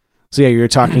 So yeah, you're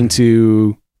talking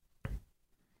to,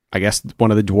 I guess,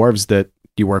 one of the dwarves that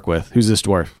you work with. Who's this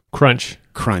dwarf? Crunch.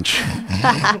 Crunch.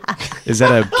 Is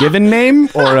that a given name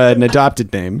or an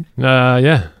adopted name? Yeah.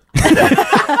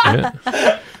 Yeah.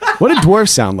 What do dwarves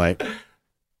sound like?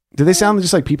 Do they sound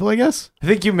just like people, I guess? I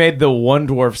think you made the one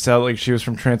dwarf sound like she was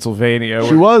from Transylvania.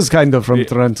 She was kind of from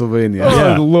Transylvania.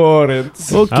 Oh,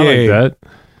 Lawrence. Okay. I like that.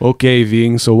 Okay,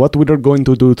 Ving. So what we are going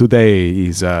to do today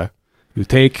is you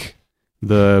take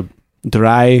the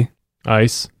dry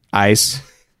Ice. ice,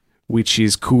 which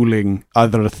is cooling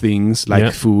other things like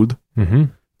Yeah. food. Mm-hmm.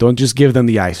 Don't just give them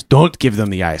the ice. Don't give them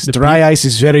the ice. The Dry ice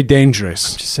is very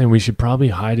dangerous. Just saying we should probably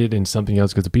hide it in something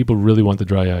else because the people really want the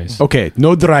dry ice. Okay,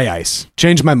 no dry ice.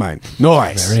 Change my mind. No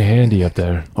ice. Very handy up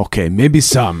there. Okay, maybe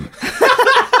some.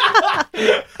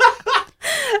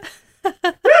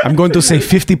 I'm going to say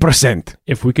 50%.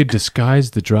 If we could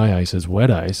disguise the dry ice as wet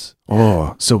ice.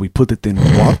 Oh, so we put it in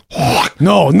what?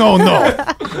 No.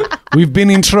 We've been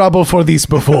in trouble for this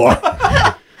before.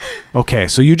 Okay,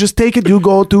 so you just take it, you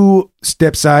go to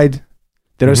Stepside.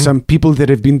 There are some people that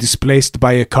have been displaced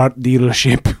by a cart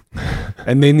dealership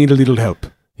and they need a little help.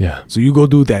 Yeah. So you go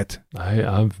do that.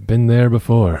 I've been there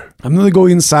before. I'm going to go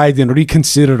inside and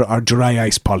reconsider our dry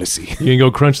ice policy. You can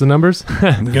go crunch the numbers?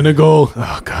 I'm going to go,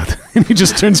 oh God. And he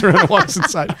just turns around and walks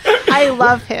inside. I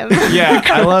love him. Yeah,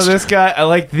 I love this guy. I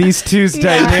like these two's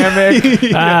dynamic.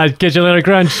 Get your little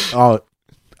crunch. Oh,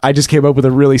 I just came up with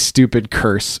a really stupid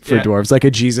curse for Yeah. dwarves, like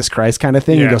a Jesus Christ kind of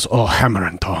thing. Yeah. He goes, oh, hammer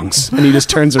and tongs. And he just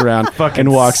turns around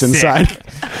and walks sick. inside.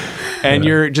 And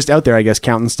you're just out there, I guess,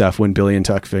 counting stuff when Billy and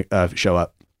Tuck show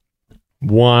up.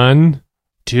 1,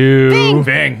 2.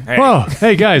 Bang. Hey. Whoa.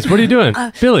 Hey, guys, what are you doing?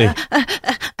 Billy,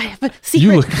 I have a you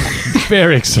secret. look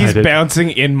very He's excited. bouncing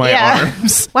in my Yeah.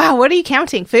 arms. Wow, what are you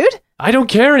counting? Food? I don't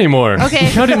care anymore. Okay.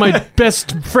 I'm counting my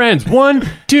best friends. 1,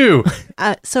 2.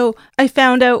 So I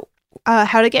found out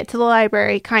how to get to the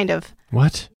library, kind of.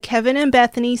 What? Kevin and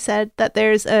Bethany said that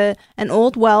there's an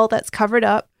old well that's covered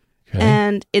up, Okay.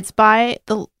 and it's by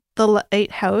the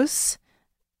lighthouse,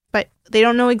 but they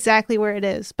don't know exactly where it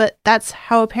is. But that's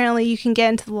how apparently you can get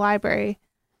into the library.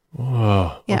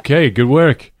 Whoa. Yeah. Okay, good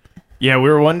work. Yeah, we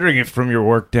were wondering if from your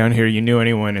work down here you knew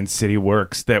anyone in City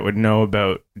Works that would know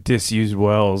about disused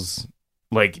wells,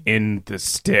 like in the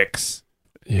sticks.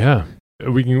 Yeah.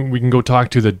 We can go talk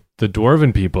to the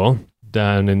dwarven people.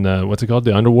 down in the, what's it called?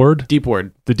 The underworld? Deep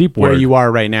Ward, The deep where ward. you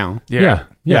are right now. Yeah.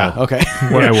 Okay.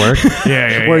 Where I work.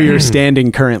 Where you're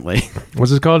standing currently.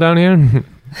 What's it called down here?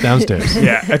 Downstairs.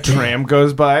 Yeah, a tram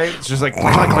goes by. It's just like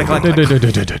click, click, click,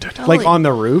 click, click. Like on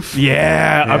the roof.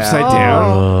 Yeah, upside down.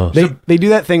 Oh. They do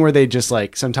that thing where they just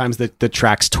like sometimes the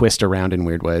tracks twist around in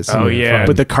weird ways. Oh, yeah.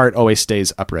 But the cart always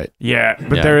stays upright. Yeah,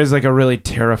 but Yeah. there is like a really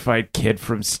terrified kid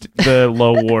from the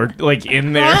low ward, like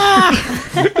in there.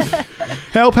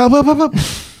 Help.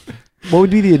 What would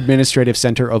be the administrative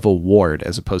center of a ward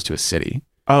as opposed to a city?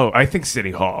 Oh, I think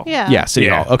City Hall. Yeah. Yeah, City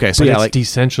Yeah. Hall. Okay, so But yeah, it's like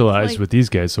decentralized Like- with these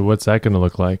guys. So what's that going to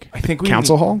look like? I think we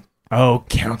council hall? Oh,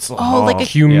 council Oh, hall. like a-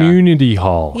 Community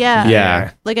hall. Yeah.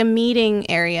 Yeah. Like a meeting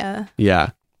area. Yeah.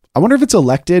 I wonder if it's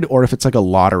elected or if it's like a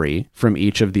lottery from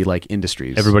each of the like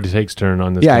industries. Everybody takes turn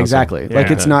on this. Yeah, council. exactly. Like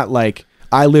Yeah. it's not like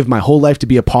I live my whole life to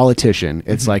be a politician.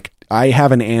 It's like I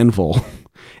have an anvil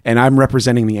and I'm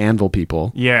representing the anvil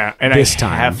people. Yeah, and This I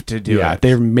time have to do yeah, it.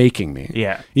 they're making me.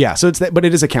 Yeah. Yeah, so it's that, but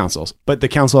it is a council. But the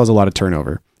council has a lot of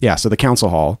turnover. Yeah, so the council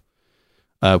hall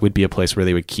would be a place where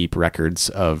they would keep records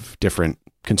of different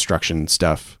construction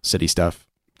stuff, city stuff.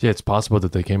 Yeah, it's possible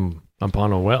that they came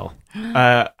upon a well.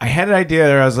 I had an idea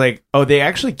there. I was like, oh, they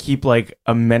actually keep like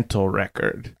a mental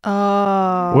record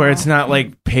Oh. where it's not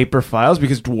like paper files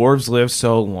because dwarves live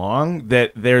so long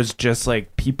that there's just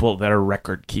like people that are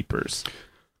record keepers.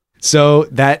 So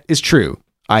that is true,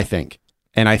 I think.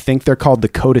 And I think they're called the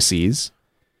codices.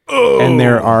 And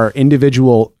there are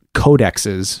individual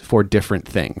codexes for different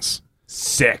things.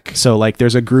 Sick. So like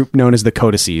there's a group known as the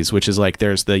codices, which is like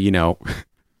there's the,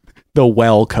 the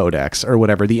well codex or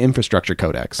whatever, the infrastructure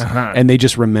codex. Uh-huh. And they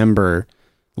just remember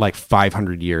like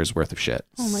 500 years worth of shit.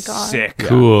 Oh my god. Sick.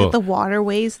 Cool. The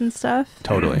waterways and stuff.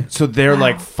 Totally. So they're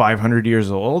like 500 years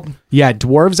old? Yeah,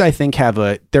 dwarves I think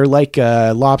they're like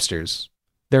lobsters.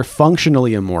 They're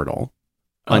functionally immortal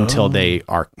until they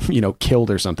are, killed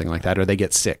or something like that, or they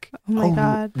get sick. Oh my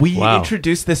god. We Wow.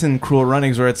 introduced this in Cruel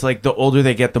Runnings where it's like the older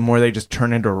they get, the more they just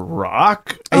turn into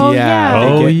rock. Oh, yeah.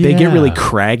 Oh, They get really yeah.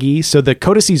 craggy. So the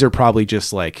codices are probably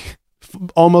just like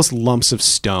almost lumps of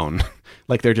stone.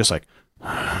 Like they're just like,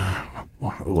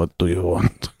 what do you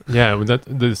want? Yeah,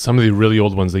 some of the really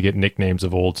old ones, they get nicknames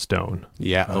of Old Stone.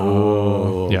 Yeah.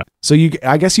 Oh. Yeah. So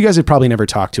I guess you guys have probably never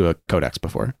talked to a codex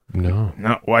before. No.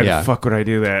 No, why Yeah. the fuck would I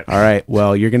do that? All right.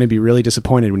 Well, you're going to be really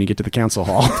disappointed when you get to the council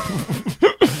hall.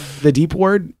 The deep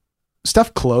ward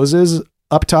stuff closes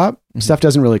up top. Stuff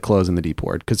doesn't really close in the deep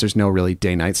ward because there's no really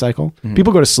day-night cycle.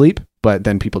 People go to sleep, but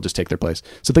then people just take their place.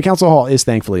 So the council hall is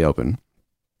thankfully open.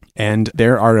 And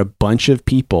there are a bunch of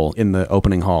people in the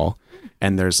opening hall.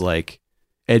 And there's like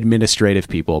administrative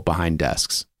people behind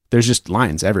desks. There's just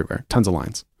lines everywhere. Tons of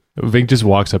lines. Vink just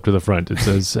walks up to the front. It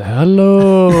says,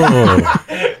 hello.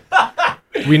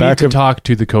 We need Back to of- talk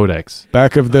to the codex.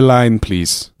 Back of the line,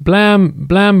 please.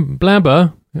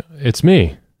 Blamba. It's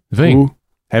me, Vink. Who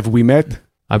have we met?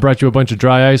 I brought you a bunch of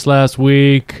dry ice last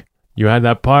week. You had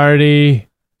that party.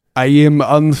 I am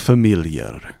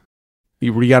unfamiliar.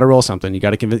 You got to roll something. You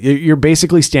got to convince. You're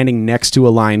basically standing next to a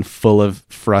line full of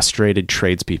frustrated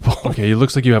tradespeople. Okay, it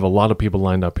looks like you have a lot of people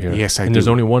lined up here. Yes, I And there's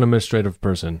do. only one administrative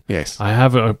person. Yes. I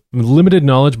have a limited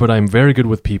knowledge, but I'm very good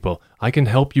with people. I can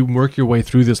help you work your way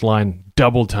through this line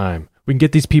double time. We can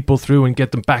get these people through and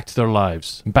get them back to their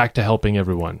lives, back to helping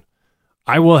everyone.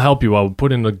 I will help you. I'll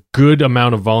put in a good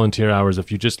amount of volunteer hours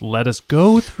if you just let us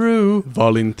go through.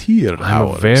 Volunteer I'm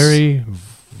a very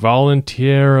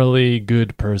voluntarily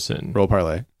good person. roll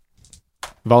parlay.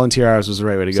 Volunteer hours was the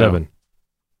right way to go. 7.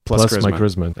 plus Plus my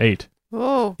charisma. 8.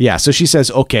 Oh. Yeah, so she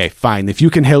says, okay, fine. If you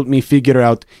can help me figure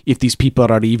out if these people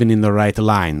are even in the right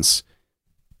lines,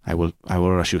 I will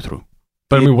rush you through.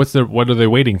 But I mean, what are they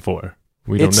waiting for?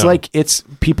 We don't It's know. like it's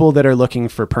people that are looking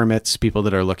for permits, people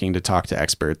that are looking to talk to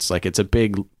experts. Like it's a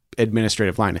big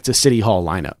administrative line. It's a city hall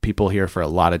lineup. People here for a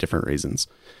lot of different reasons.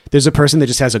 There's a person that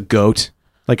just has a goat,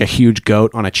 like a huge goat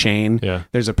on a chain. Yeah.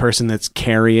 There's a person that's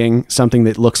carrying something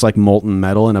that looks like molten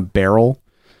metal in a barrel.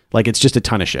 Like it's just a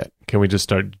ton of shit. Can we just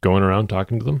start going around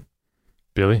talking to them?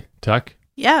 Billy, Tuck,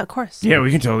 Yeah, of course. Yeah,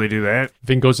 we can totally do that.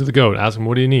 Vink goes to the goat. Ask him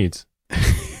what he needs.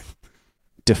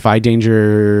 Defy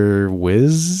danger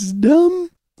wisdom?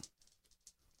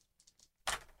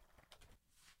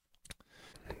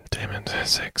 Damn it.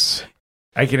 6.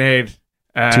 I can aid. 2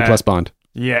 plus bond.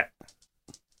 Yeah.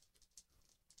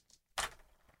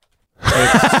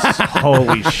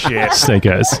 Holy shit. Snake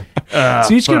eyes. So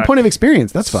you each get a point of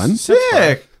experience. That's fun.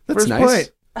 Sick. That's First nice.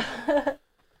 point.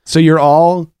 So you're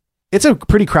all, it's a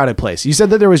pretty crowded place. You said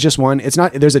that there was just one. It's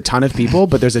not, there's a ton of people,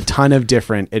 but there's a ton of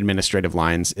different administrative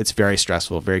lines. It's very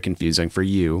stressful, very confusing for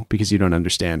you because you don't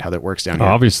understand how that works down here.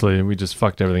 Obviously, we just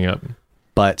fucked everything up.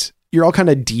 But you're all kind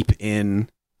of deep in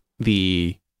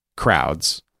the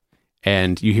crowds.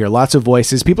 And you hear lots of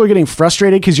voices. People are getting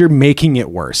frustrated because you're making it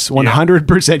worse.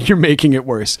 100% you're making it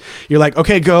worse. You're like,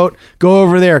 okay, goat, go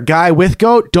over there. Guy with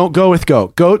goat, don't go with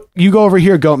goat. Goat, you go over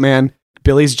here, goat man.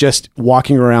 Billy's just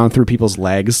walking around through people's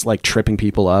legs, like tripping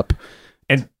people up.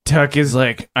 And Tuck is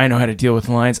like, I know how to deal with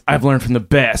lions. I've learned from the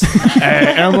best.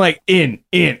 And I'm like, in,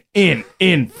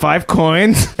 5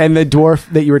 coins. And the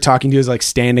dwarf that you were talking to is like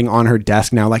standing on her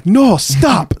desk now, like, no,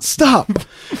 stop.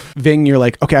 Ving, you're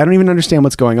like, okay, I don't even understand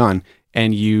what's going on.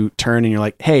 And you turn and you're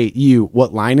like, hey, you,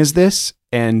 what line is this?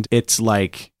 And it's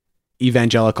like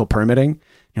evangelical permitting.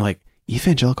 You're like,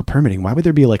 evangelical permitting? Why would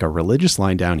there be like a religious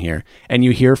line down here? And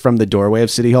you hear from the doorway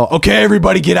of City Hall, okay,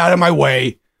 everybody get out of my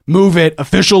way. Move it.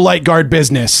 Official light guard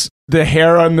business. The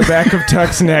hair on the back of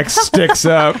Tuck's neck sticks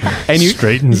up. And you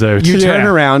straightens out. You turn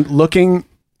around looking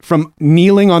from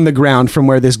kneeling on the ground from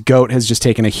where this goat has just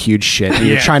taken a huge shit. And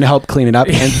you're trying to help clean it up.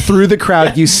 And through the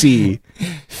crowd, you see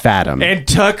Fathom. And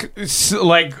Tuck, he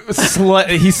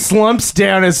slumps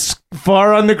down as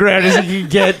far on the ground as he can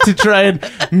get to try and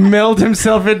meld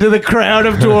himself into the crowd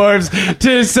of dwarves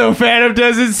so Fathom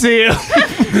doesn't see him.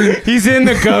 He's in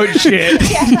the goat shit.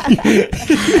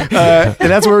 And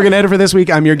that's where we're going to end it for this week.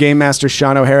 I'm your game master,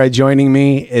 Sean O'Hara. Joining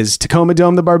me is Tacoma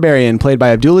Dome the Barbarian, played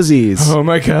by Abdulaziz. Oh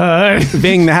my God.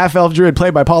 Ving the Half-Elf Druid,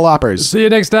 played by Paul Oppers. See you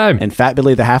next time. And Fat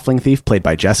Billy the Halfling Thief, played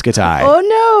by Jessica Ty. Oh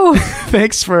no.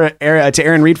 Thanks to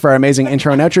Aaron Reed for our amazing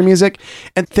intro and outro music.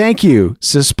 And thank you,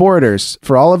 supporters,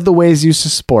 for all of the ways you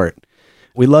support.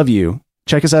 We love you.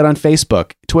 Check us out on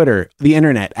Facebook, Twitter, the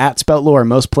internet, @SpoutLore,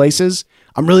 most places.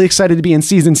 I'm really excited to be in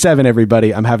season 7,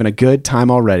 everybody. I'm having a good time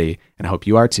already, and I hope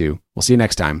you are too. We'll see you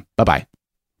next time. Bye-bye.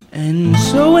 And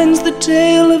so ends the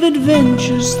tale of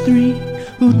adventures 3,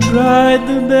 who tried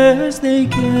the best they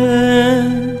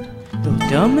can. Though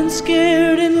dumb and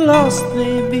scared and lost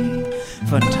they be,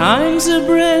 fun times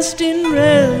abreast in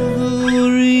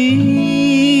revelry.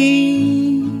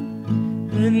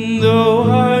 And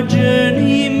though our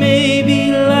journey may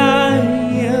be like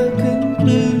a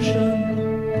conclusion,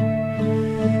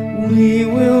 we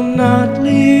will not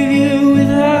leave you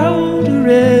without a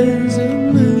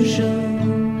resolution.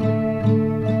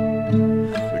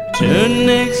 Return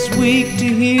next week to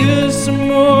hear some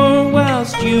more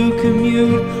whilst you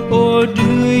commute or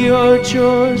do your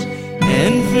chores.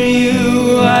 And for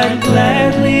you, I'd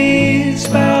gladly